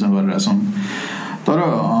 जाभा ल्याङ्ग्वेजमा गरिरहेछौँ. तर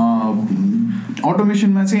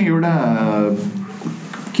अटोमेसनमा चाहिँ एउटा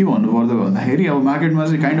के भन्नुपर्दा भन्दाखेरि अब मार्केटमा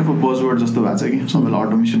चाहिँ काइन्ड अफ अ बजवर्ड जस्तो भएको छ कि सबैलाई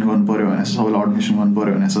अटोमेसन गर्नु पऱ्यो भनेको छ, सबैलाई अटोमेसन गर्नु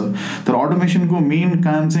पऱ्यो भनेको छ. तर अटोमेसनको मेन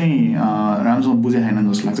काम चाहिँ राम्रोसँग बुझेको छैन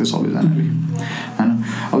जस्तो लाग्छ सबैजनाले होइन.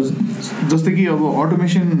 अब जस्तै कि अब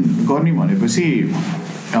अटोमेसन गर्ने भनेपछि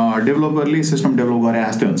डेभलपरले सिस्टम डेभलप गरे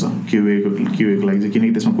जस्तै हुन्छ क्युएको लागि चाहिँ,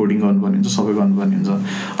 किनकि त्यसमा कोडिङ गर्नुपर्ने हुन्छ, सबै गर्नुपर्ने हुन्छ.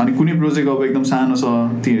 अनि कुनै प्रोजेक्ट अब एकदम सानो छ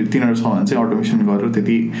तिनीहरू छ भने चाहिँ अटोमेसन गरेर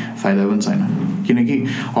त्यति फाइदा पनि छैन. किनकि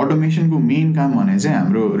अटोमेसनको मेन काम भने चाहिँ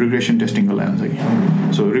हाम्रो रिग्रेसन टेस्टिङको लागि हुन्छ कि.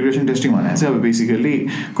 सो रिग्रेसन टेस्टिङ भने चाहिँ अब बेसिकली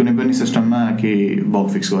कुनै पनि सिस्टममा के बग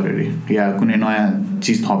फिक्स गरेर या कुनै नयाँ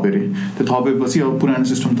चिज थपेर त्यो थपेपछि अब पुरानो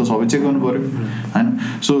सिस्टम त सबै चेक गर्नु पऱ्यो होइन.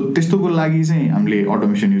 सो त्यस्तोको लागि चाहिँ हामीले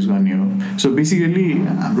अटोमेसन युज गर्ने हो. सो बेसिकली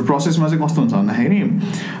हाम्रो प्रोसेसमा चाहिँ कस्तो हुन्छ भन्दाखेरि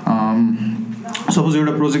सपोज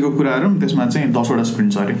एउटा प्रोजेक्टको कुरा गरौँ, त्यसमा चाहिँ 10वटा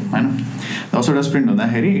स्प्रिन्ट छ अरे होइन. 10वटा स्प्रिन्ट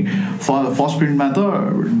हुँदाखेरि फर्स्ट स्प्रिन्टमा त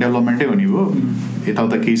डेभलपमेन्टै हुने भयो,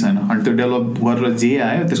 यताउता केही छैन. अनि त्यो डेभलप गरेर जे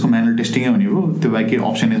आयो त्यसको म्यानुअल टेस्टिङै हुने भयो, त्यो बाहेक केही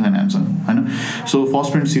अप्सनै छैन हामीसँग होइन. सो फर्स्ट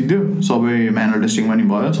स्प्रिन्ट सिद्धो, सबै म्यानुअल टेस्टिङ पनि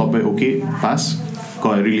भयो, सबै ओके पास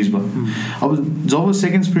रिलिज भयो. अब जब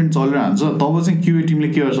सेकेन्ड स्प्रिन्ट चलेर हान्छ तब चाहिँ क्युए टिमले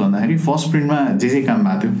के गर्छ भन्दाखेरि फर्स्ट स्प्रिन्टमा जे काम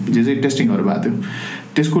भएको थियो, जे टेस्टिङहरू भएको थियो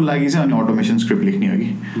त्यसको लागि चाहिँ अनि अटोमेसन स्क्रिप्ट लेख्ने हो कि.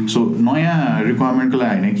 सो नयाँ रिक्वायरमेन्टको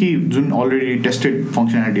लागि होइन कि जुन अलरेडी टेस्टेड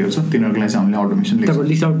फङ्सनालिटीहरू छ तिनीहरूको लागि चाहिँ हामीले अटोमेसन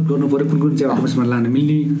लिस्ट आउट गर्नु पऱ्यो कुन कुन चाहिँ अटोमेसनमा लान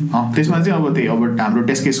मिल्ने. त्यसमा चाहिँ अब त्यही अब हाम्रो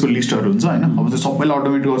टेस्ट केसको लिस्टहरू हुन्छ होइन. अब त्यो सबैलाई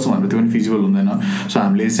अटोमेट गर्छौँ भने त्यो पनि फिजिबल हुँदैन. सो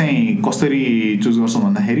हामीले चाहिँ कसरी चुज गर्छौँ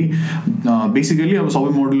भन्दाखेरि बेसिकली अब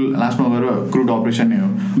सबै मोडल लास्टमा गएर क्रुड अपरेसन नै हो.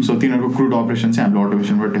 सो तिनीहरूको क्रुड अपरेसन चाहिँ हामीले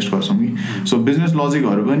अटोमेसनबाट टेस्ट गर्छौँ कि. सो बिजनेस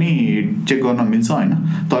लजिकहरू पनि चेक गर्न मिल्छ होइन.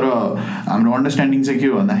 तर हाम्रो अन्डरस्ट्यान्डिङ चाहिँ के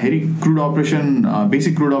हो भन्दाखेरि CRUD operation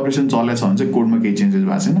basic CRUD operation चलेछ भने चाहिँ कोडमा केही चेन्जेस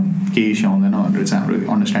भएको छैन, केही इस्यु आउँदैन भनेर चाहिँ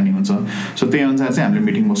हाम्रो अन्डरस्ट्यान्डिङ हुन्छ. सो त्यही अनुसार चाहिँ हामीले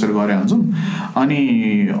मिटिङ बसेर गरेर हुन्छौँ. अनि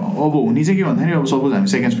अब हुने चाहिँ के भन्दाखेरि अब सपोज हामी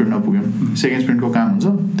सेकेन्ड स्प्रिन्टमा पुग्यौँ, सेकेन्ड स्प्रिन्टको काम हुन्छ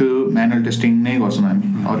त्यो म्यानुअल टेस्टिङ नै गर्छौँ हामी,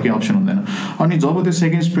 अर्कै अप्सन हुँदैन. अनि जब त्यो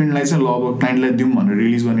सेकेन्ड स्प्रिन्टलाई चाहिँ ल अब क्लाइन्टलाई दिउँ भनेर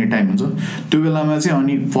रिलिज गर्ने टाइम हुन्छ त्यो बेलामा चाहिँ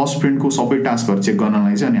अनि फर्स्ट स्प्रिन्टको सबै टास्कहरू चेक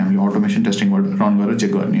गर्नलाई चाहिँ अनि हामीले अटोमेसन टेस्टिङबाट रन गरेर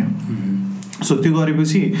चेक गर्ने हो. सो त्यो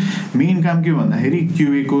गरेपछि मेन काम के भन्दाखेरि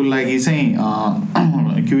क्युएको लागि चाहिँ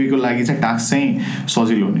टास्क चाहिँ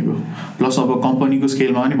सजिलो हुने भयो. प्लस अब कम्पनीको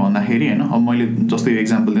स्केलमा पनि भन्दाखेरि होइन, अब मैले जस्तै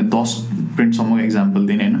इक्जाम्पल दिएँ 10 स्प्रिन्टसम्मको इक्जाम्पल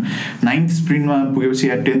दिने होइन. 9th स्प्रिन्टमा पुगेपछि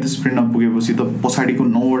या 10th स्प्रिन्टमा पुगेपछि त पछाडिको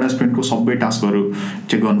 9वटा स्प्रिन्टको सबै टास्कहरू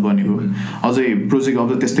चेक गर्नुपर्ने हो. अझै प्रोजेक्ट अब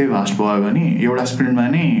त्यस्तै भास्ट भयो भने एउटा स्प्रिन्टमा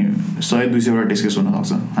नै 100-200वटा टेस्ट केस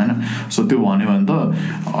हुनसक्छ होइन. सो त्यो भन्यो भने त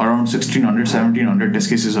अराउन्ड 1600-1700 टेस्ट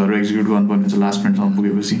केसेसहरू एक्जिक्युट गर्नुपर्ने हुन्छ लास्ट स्प्रिन्टसम्म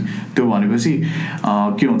पुगेपछि. त्यो भनेपछि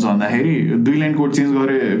के हुन्छ भन्दाखेरि 2 लाइन कोड चेन्ज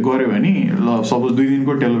गऱ्यो भने ल सपोज 2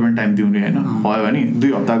 दिनको डेभलपमेन्ट टाइम दिउने होइन, भयो भने 2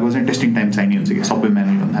 हप्ताको चाहिँ टेस्टिङ टाइम चाहिने हुन्छ कि सबै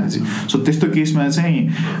म्यानुअल गर्न थालेपछि. सो त्यस्तो केसमा चाहिँ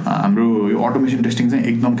हाम्रो यो अटोमेसन टेस्टिङ चाहिँ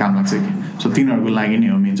एकदम काम लाग्छ कि. सो तिनीहरूको लागि नै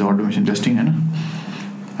हो मेन चाहिँ अटोमेसन टेस्टिङ होइन.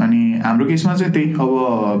 अनि हाम्रो केसमा चाहिँ त्यही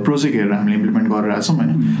अब प्रोजेक्टहरू हामीले इम्प्लिमेन्ट गरिरहेको छौँ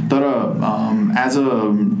होइन तर एज अ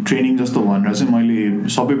ट्रेनिङ जस्तो भनेर चाहिँ मैले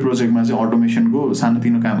सबै प्रोजेक्टमा चाहिँ अटोमेसनको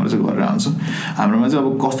सानोतिनो कामहरू चाहिँ गरेर आउँछु हाम्रोमा चाहिँ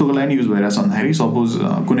अब कस्तोको लागि युज भइरहेको छ भन्दाखेरि सपोज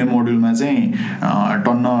कुनै मोड्युलमा चाहिँ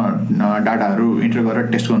टन्न डाटाहरू इन्टर गरेर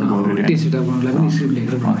टेस्ट गर्नु पऱ्यो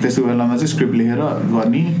त्यस्तो बेलामा चाहिँ स्क्रिप्ट लेखेर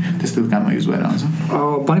गर्ने त्यस्तो काममा युज भएर आउँछ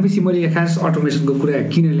भनेपछि मैले खास अटोमेसनको कुरा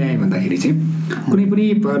किन ल्याएँ भन्दाखेरि चाहिँ कुनै पनि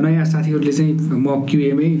नयाँ साथीहरूले चाहिँ म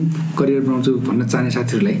क्युएमै करियर बनाउँछु भन्न चाहने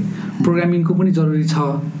साथीहरूलाई प्रोग्रामिङको पनि जरुरी छ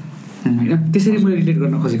होइन त्यसरी मैले रिलेट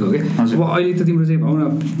गर्न खोजेको हो क्या अब अहिले त तिम्रो चाहिँ भनौँ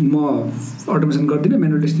न म अटोमेसन गर्दिनँ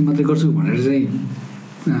म्यानुअल टेस्टिङ मात्रै गर्छु भनेर चाहिँ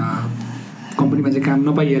कम्पनीमा चाहिँ काम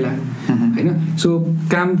नपाइएला होइन सो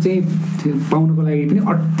काम चाहिँ पाउनुको लागि पनि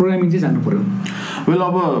प्रोग्रामिङ चाहिँ जानु पऱ्यो वेल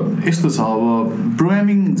अब यस्तो छ अब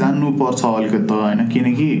प्रोग्रामिङ जान्नुपर्छ अलिकति त होइन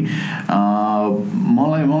किनकि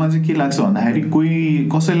मलाई चाहिँ के लाग्छ भन्दाखेरि कोही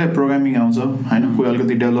कसैलाई प्रोग्रामिङ आउँछ होइन कोही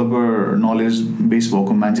अलिकति डेभलपर नलेज बेस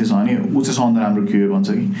भएको मान्छे छ भने ऊ चाहिँ सबभन्दा राम्रो क्युए भन्छ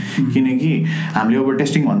कि किनकि हामीले अब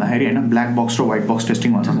टेस्टिङ भन्दाखेरि होइन ब्ल्याक बक्स र व्हाइट बक्स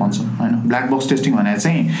टेस्टिङ भन्छौँ होइन ब्ल्याक बक्स टेस्टिङ भनेर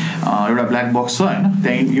चाहिँ एउटा ब्ल्याक बक्स छ होइन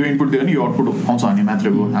त्यहाँ यो इनपुट दियो भने यो आउटपुट आउँछ भने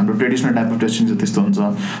मात्रै हो हाम्रो ट्रेडिसनल टाइप अफ टेस्टिङ चाहिँ त्यस्तो हुन्छ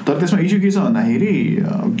तर त्यसमा इस्यु के छ भन्दाखेरि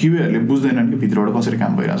क्युएहरूले बुझ्दैनन् कि भित्रबाट कसरी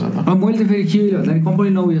काम भइरहेछ त मैले त फेरि क्युए भन्दाखेरि कम्पनी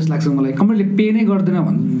नौ जस्तो लाग्छ मलाई कम्पनीले पे नै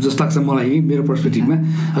गर्दैन जस्तो लाग्छ मलाई मेरो पर्सपेक्टिभमा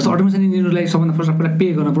जस्तो अटोमेसन इन्जिनियरलाई सबभन्दा फर्स्ट पहिला पे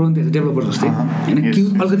गर्न पर्यो नि त डेभलपर जस्तै होइन क्यु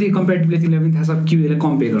अलिकति कम्पेरिटिभली तिमीलाई पनि थाहा छ क्युएले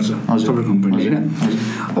कम पे गर्छ सफ्टवेयर कम्पनीले होइन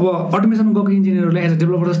अब अटोमेसन गएको इन्जिनियरहरूलाई एज अ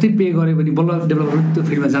डेभलपर जस्तै पे गऱ्यो भने बल्ल डेभलपर त्यो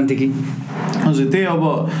फिल्डमा जान्थ्यो कि हजुर त्यही अब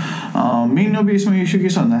मेन अब यसमा इस्यु के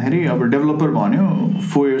छ भन्दाखेरि अब डेभलपर भन्यो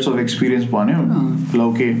 4 years अफ एक्सपिरियन्स भन्यो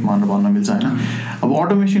ल के भनेर भन्न मिल्छ होइन अब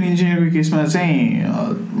अटोमेसन इन्जिनियरको केसमा चाहिँ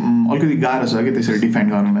अलिकति गाह्रो छ कि त्यसरी डिफाइन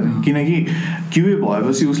गर्नुलाई किनकि क्युए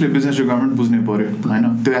भएपछि उसले बिजनेस रिक्वायरमेन्ट बुझ्नै पऱ्यो होइन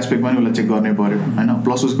त्यो एस्पेक्ट पनि उसलाई चेक गर्नै पऱ्यो होइन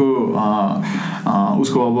प्लस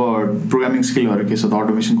उसको अब प्रोग्रामिङ स्किलहरू के छ त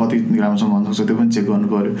अटोमेसन कति राम्रो छ भन्न सक्छ त्यो पनि चेक गर्नु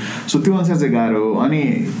पऱ्यो सो त्यो अनुसार चाहिँ गाह्रो हो अनि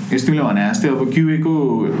यस्तोले भने जस्तै अब क्युएको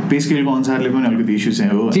पे स्केलको अनुसारले पनि अलिकति इस्यु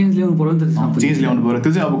चाहिँ हो चेन्ज ल्याउनु पऱ्यो नि त चेन्ज ल्याउनु पऱ्यो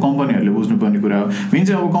त्यो चाहिँ अब कम्पनीहरूले बुझ्नुपर्ने कुरा हो मेन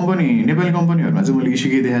चाहिँ अब नेपाली कम्पनीहरूमा चाहिँ मैले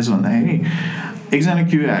इस्यु के देखाएको छु भन्दाखेरि एकजना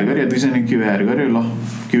क्युए हायर गऱ्यो या दुईजना क्युए हायर गऱ्यो ल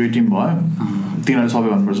क्युए टिम भयो तिनीहरूले सबै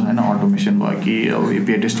गर्नुपर्छ होइन अटोमेसन भयो कि अब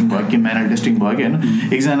एपिआई टेस्टिङ भयो कि म्यानुअल टेस्टिङ भयो कि होइन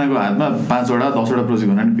एकजनाको हातमा 5वटा 10वटा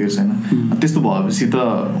प्रोजेक्ट हुन नि पेयर छैन त्यस्तो भएपछि त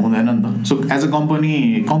हुँदैन नि त सो एज अ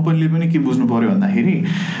कम्पनीले पनि के बुझ्नु पऱ्यो भन्दाखेरि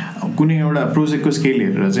कुनै एउटा प्रोजेक्टको स्केल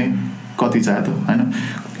हेरेर चाहिँ कति चाहियो त होइन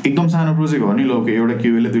एकदम सानो प्रोजेक्ट हो नि ल एउटा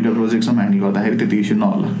क्युएले 2टा प्रोजेक्टसम्म ह्यान्डल गर्दाखेरि त्यति इस्यु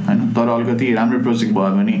नहोला होइन तर अलिकति राम्रो प्रोजेक्ट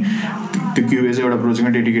भयो भने त्यो क्युए चाहिँ एउटा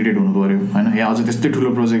प्रोजेक्टमा डेडिकेटेड हुनु पऱ्यो होइन या अझ त्यस्तै ठुलो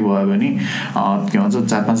प्रोजेक्ट भयो भने के भन्छ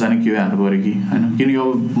 4-5जना क्युए हाल्नु पऱ्यो कि होइन किनकि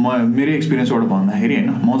अब म मेरै एक्सपिरियन्सबाट भन्दाखेरि होइन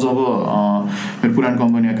म जब मेरो पुरानो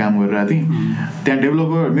कम्पनीमा काम गरिरहेको थिएँ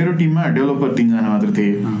त्यहाँ मेरो टिममा डेभलपर 3जना मात्र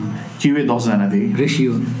थिए क्युए 10जना थिए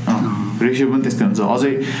रेसियो पनि त्यस्तै हुन्छ अझै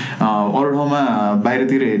अरू ठाउँमा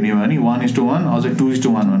बाहिरतिर हेर्ने हो भने 1:1 अझै 2:1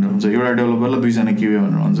 भनेर हुन्छ एउटा डेभलपरलाई 2जना क्युए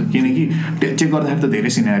भनेर हुन्छ किनकि चेक गर्दाखेरि त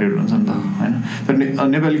धेरै सिनेरियोहरू हुन्छ नि त होइन तर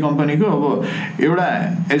नेपाली कम्पनीको अब एउटा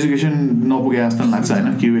एजुकेसन नपुगे जस्तो लाग्छ होइन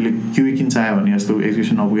क्युए किन चाह्यो भने जस्तो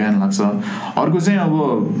एजुकेसन नपुगे लाग्छ अर्को चाहिँ अब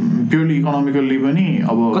प्योरली इकोनोमिकल्ली पनि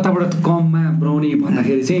अब कताबाट कममा बनाउने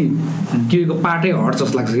भन्दाखेरि चाहिँ क्युएको पार्टै हट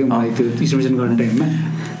जस्तो लाग्छ कि मलाई त्यो इस्टिमेसन गर्ने टाइममा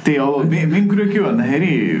त्यही अब मेन कुरो के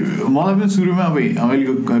भन्दाखेरि मलाई पनि सुरुमा अब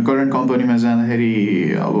अहिलेको करेन्ट कम्पनीमा जाँदाखेरि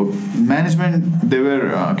अब म्यानेजमेन्ट देवर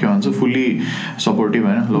के भन्छ फुल्ली सपोर्टिभ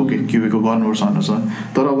होइन ल ओके क्युएको गर्नुपर्छ भनेर छ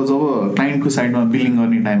तर अब जब क्लाइन्टको साइडमा बिलिङ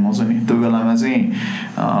गर्ने टाइम आउँछ नि त्यो बेलामा चाहिँ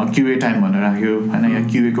क्युए टाइम भनेर राख्यो होइन या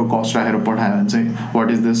क्युएको कस्ट राखेर पठायो भने चाहिँ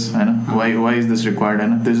वाट इज दिस होइन वाइ इज दिस रिक्वायर्ड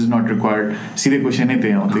होइन दिस इज नट रिक्वायर्ड सिधै क्वेसनै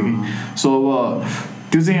त्यही आउँथ्यो कि सो अब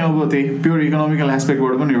त्यो चाहिँ अब त्यही प्योर इकोनोमिकल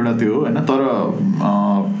एस्पेक्टबाट पनि एउटा त्यो हो होइन तर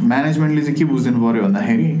म्यानेजमेन्टले चाहिँ के बुझिदिनु पऱ्यो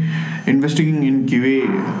भन्दाखेरि investing in क्युए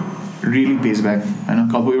really page back होइन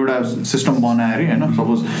अब एउटा सिस्टम बनायो अरे होइन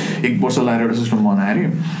सपोज 1 वर्ष लगाएर एउटा सिस्टम बनायो अरे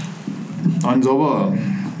अनि जब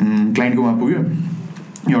क्लाइन्टकोमा पुग्यो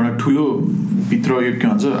एउटा ठुलो भित्र यो के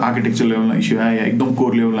भन्छ आर्किटेक्चर लेभलमा इस्यु आयो या एकदम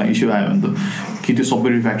कोर लेभलमा इस्यु आयो भने त कि त्यो सबै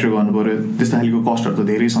रिफ्याक्टर गर्नु पऱ्यो त्यस्तो खालको कस्टहरू त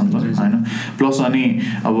धेरै छ नि त होइन प्लस अनि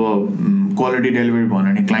अब क्वालिटी डेलिभरी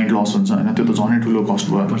भन्यो भने क्लाइन्ट लस हुन्छ होइन त्यो त झनै ठुलो कस्ट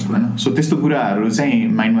भयो होइन सो त्यस्तो कुराहरू चाहिँ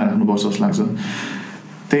माइन्डमा राख्नुपर्छ जस्तो लाग्छ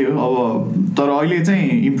त्यही हो अब तर अहिले चाहिँ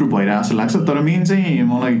इम्प्रुभ भइरहेको जस्तो लाग्छ तर मेन चाहिँ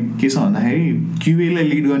मलाई के छ भन्दाखेरि क्युएलाई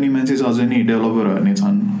लिड गर्ने मान्छे चाहिँ अझै नै डेभलपरहरू नै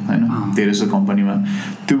छन् होइन धेरै जस्तो कम्पनीमा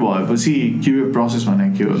त्यो भएपछि क्युए प्रोसेस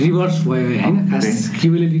भनेको के हो रिभर्स भयो होइन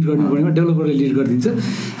क्युएले लिड गर्नु पर्नेमा डेभलपरले लिड गरिदिन्छ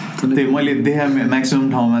त्यही मैले देखाएँ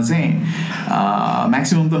म्याक्सिमम् ठाउँमा चाहिँ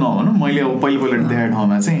म्याक्सिमम् त नभनौँ मैले अब पहिला देखाएको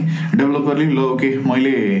ठाउँमा चाहिँ डेभलपरले ल ओके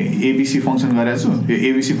मैले एबिसी फङ्सन गरेको छु यो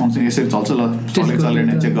एबिसी फङ्सन यसरी चल्छ ल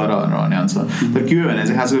चलेन चेक गर भने हुन्छ तर के हो भने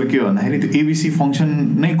चाहिँ खास गरी के हो भन्दाखेरि त्यो एबिसी फङ्सन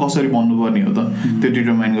नै कसरी बन्नुपर्ने हो त त्यो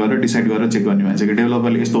डिटरमाइन गरेर डिसाइड गरेर चेक गर्ने मान्छेको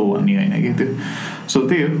डेभलपरले यस्तो हो भन्ने होइन कि त्यो सो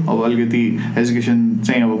त्यही हो अब अलिकति एजुकेसन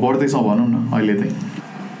चाहिँ अब बढ्दैछ भनौँ न अहिले चाहिँ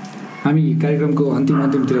हामी कार्यक्रमको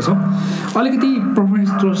अन्तिमतिर छौँ अलिकति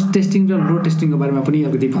पर्फर्मेन्स टेस्टिङ र लोड टेस्टिङको बारेमा पनि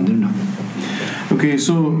अलिकति भनिदिनु न ओके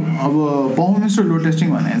सो अब पर्फर्मेन्स र लोड टेस्टिङ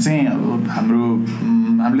भने चाहिँ अब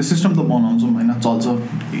हामीले सिस्टम त बनाउँछौँ होइन चल्छ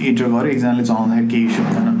इन्टर गरेर एकजनाले चलाउँदाखेरि केही इस्यु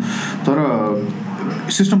हुँदैन तर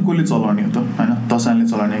सिस्टम कसले चलाउने हो त होइन 10 जनाले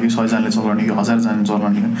चलाउने कि 100 जनाले चलाउने कि 1000 जनाले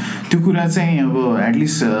चलाउने हो त्यो कुरा चाहिँ अब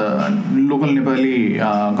एटलिस्ट लोकल नेपाली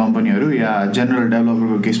कम्पनीहरू या जेनरल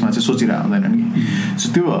डेभलपरको केसमा चाहिँ सोचिरहेको हुँदैनन् कि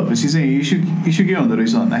सो त्यो भएपछि चाहिँ इस्यु के हुँदो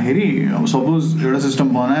रहेछ भन्दाखेरि अब सपोज एउटा सिस्टम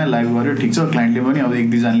बनायो लाइभ गऱ्यो ठिक छ क्लाइन्टले पनि अब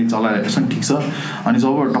 1-2 जनाले चलाइरहेको छ ठिक छ अनि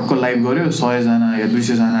जब टक्क लाइभ गऱ्यो 100 जना या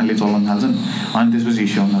 200 जनाले चलाउन थाल्छन् अनि त्यसपछि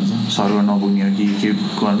इस्यु आउन थाल्छ सर्भर नपुग्ने हो कि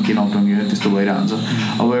के नपुग्ने हो त्यस्तो भइरहन्छ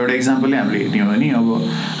अब एउटा इक्जाम्पलले हामीले हेर्ने हो भने अब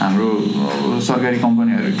हाम्रो सरकारी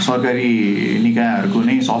कम्पनीहरू सरकारी निकायहरूको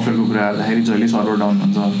नै सफ्टवेयरको कुरा गर्दाखेरि जहिले सर्भर डाउन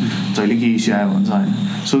हुन्छ जहिले के इस्यु आयो भन्छ होइन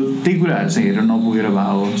सो त्यही कुराहरू चाहिँ हेरेर नपुगेर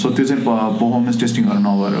भयो हो सो त्यो चाहिँ पर्फर्मेन्स टेस्टिङहरू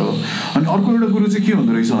नभएर हो अनि अर्को एउटा कुरो चाहिँ के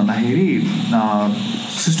हुँदो रहेछ भन्दाखेरि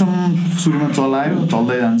सिस्टम सुरुमा चलायो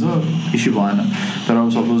चल्दै जान्छ इस्यु भएन तर अब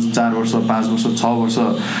सपोज 4 वर्ष 5 वर्ष 6 वर्ष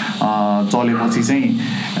चलेपछि चाहिँ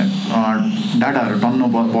डाटाहरू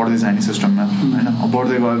टन्न बढ्दै जाने सिस्टममा होइन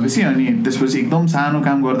बढ्दै गएपछि अनि त्यसपछि एकदम सानो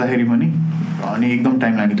काम गर्दाखेरि पनि अनि एकदम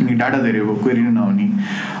टाइम लाग्ने किनकि डाटा धेरै भयो क्वेरी नहुने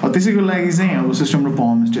अब त्यसैको लागि चाहिँ अब सिस्टम र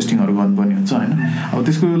पर्फर्मेन्स टेस्टिङहरू गर्नुपर्ने हुन्छ होइन अब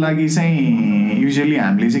त्यसको लागि चाहिँ युजली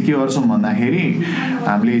हामीले चाहिँ के गर्छौँ भन्दाखेरि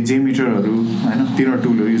हामीले जेमिटरहरू होइन तिनीहरू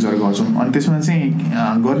टुलहरू युजहरू गर्छौँ अनि त्यसमा चाहिँ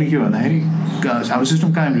गर्ने के भन्दाखेरि अब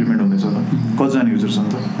सिस्टम कहाँ इम्प्लिमेन्ट हुँदैछ त कतिजना युजर छन्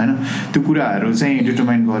त होइन त्यो कुराहरू चाहिँ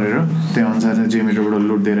डिटरमाइन गरेर त्यो अनुसार चाहिँ जेमिटरबाट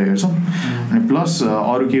लोड दिएर हेर्छौँ अनि प्लस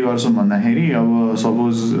अरू के गर्छौँ भन्दाखेरि अब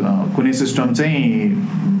सपोज कुनै सिस्टम चाहिँ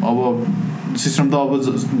अब सिस्टम त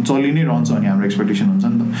अब चलि नै रहन्छ अनि हाम्रो एक्सपेक्टेसन हुन्छ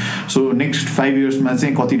नि त सो नेक्स्ट 5 इयर्समा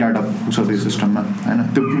चाहिँ कति डाटा पुग्छ त्यो सिस्टममा होइन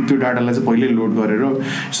त्यो डाटालाई चाहिँ पहिल्यै लोड गरेर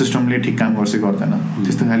सिस्टमले ठिक काम गर्छ गर्दैन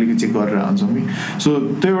त्यस्तो खालको चेक गरेर हुन्छौँ कि सो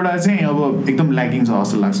त्यो एउटा चाहिँ अब एकदम ल्याकिङ छ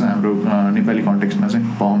जस्तो लाग्छ हाम्रो नेपाली कन्टेक्स्टमा चाहिँ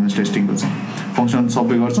पर्फर्मेन्स टेस्टिङको चाहिँ फङ्सन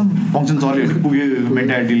सबै गर्छौँ फङ्सन चल्यो पुग्यो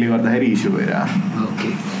मेन्टालिटीले गर्दाखेरि इस्यु भइरहेको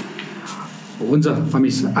ओके हुन्छ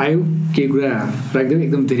अमिश आयो केही कुरा राख्दै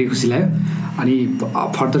एकदम धेरै खुसी लाग्यो अनि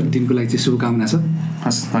फर्दर दिनको लागि चाहिँ शुभकामना छ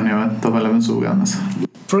हस् धन्यवाद तपाईँलाई पनि शुभकामना छ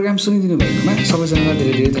प्रोग्राम सुनिदिनु भएकोमा सबैजनालाई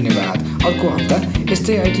धेरै धेरै धन्यवाद अर्को हप्ता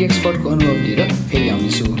यस्तै आइटी एक्सपर्टको अनुभव लिएर फेरि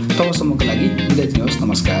आउनेछु तबसम्मको लागि बिदा दिनुहोस्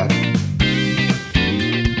नमस्कार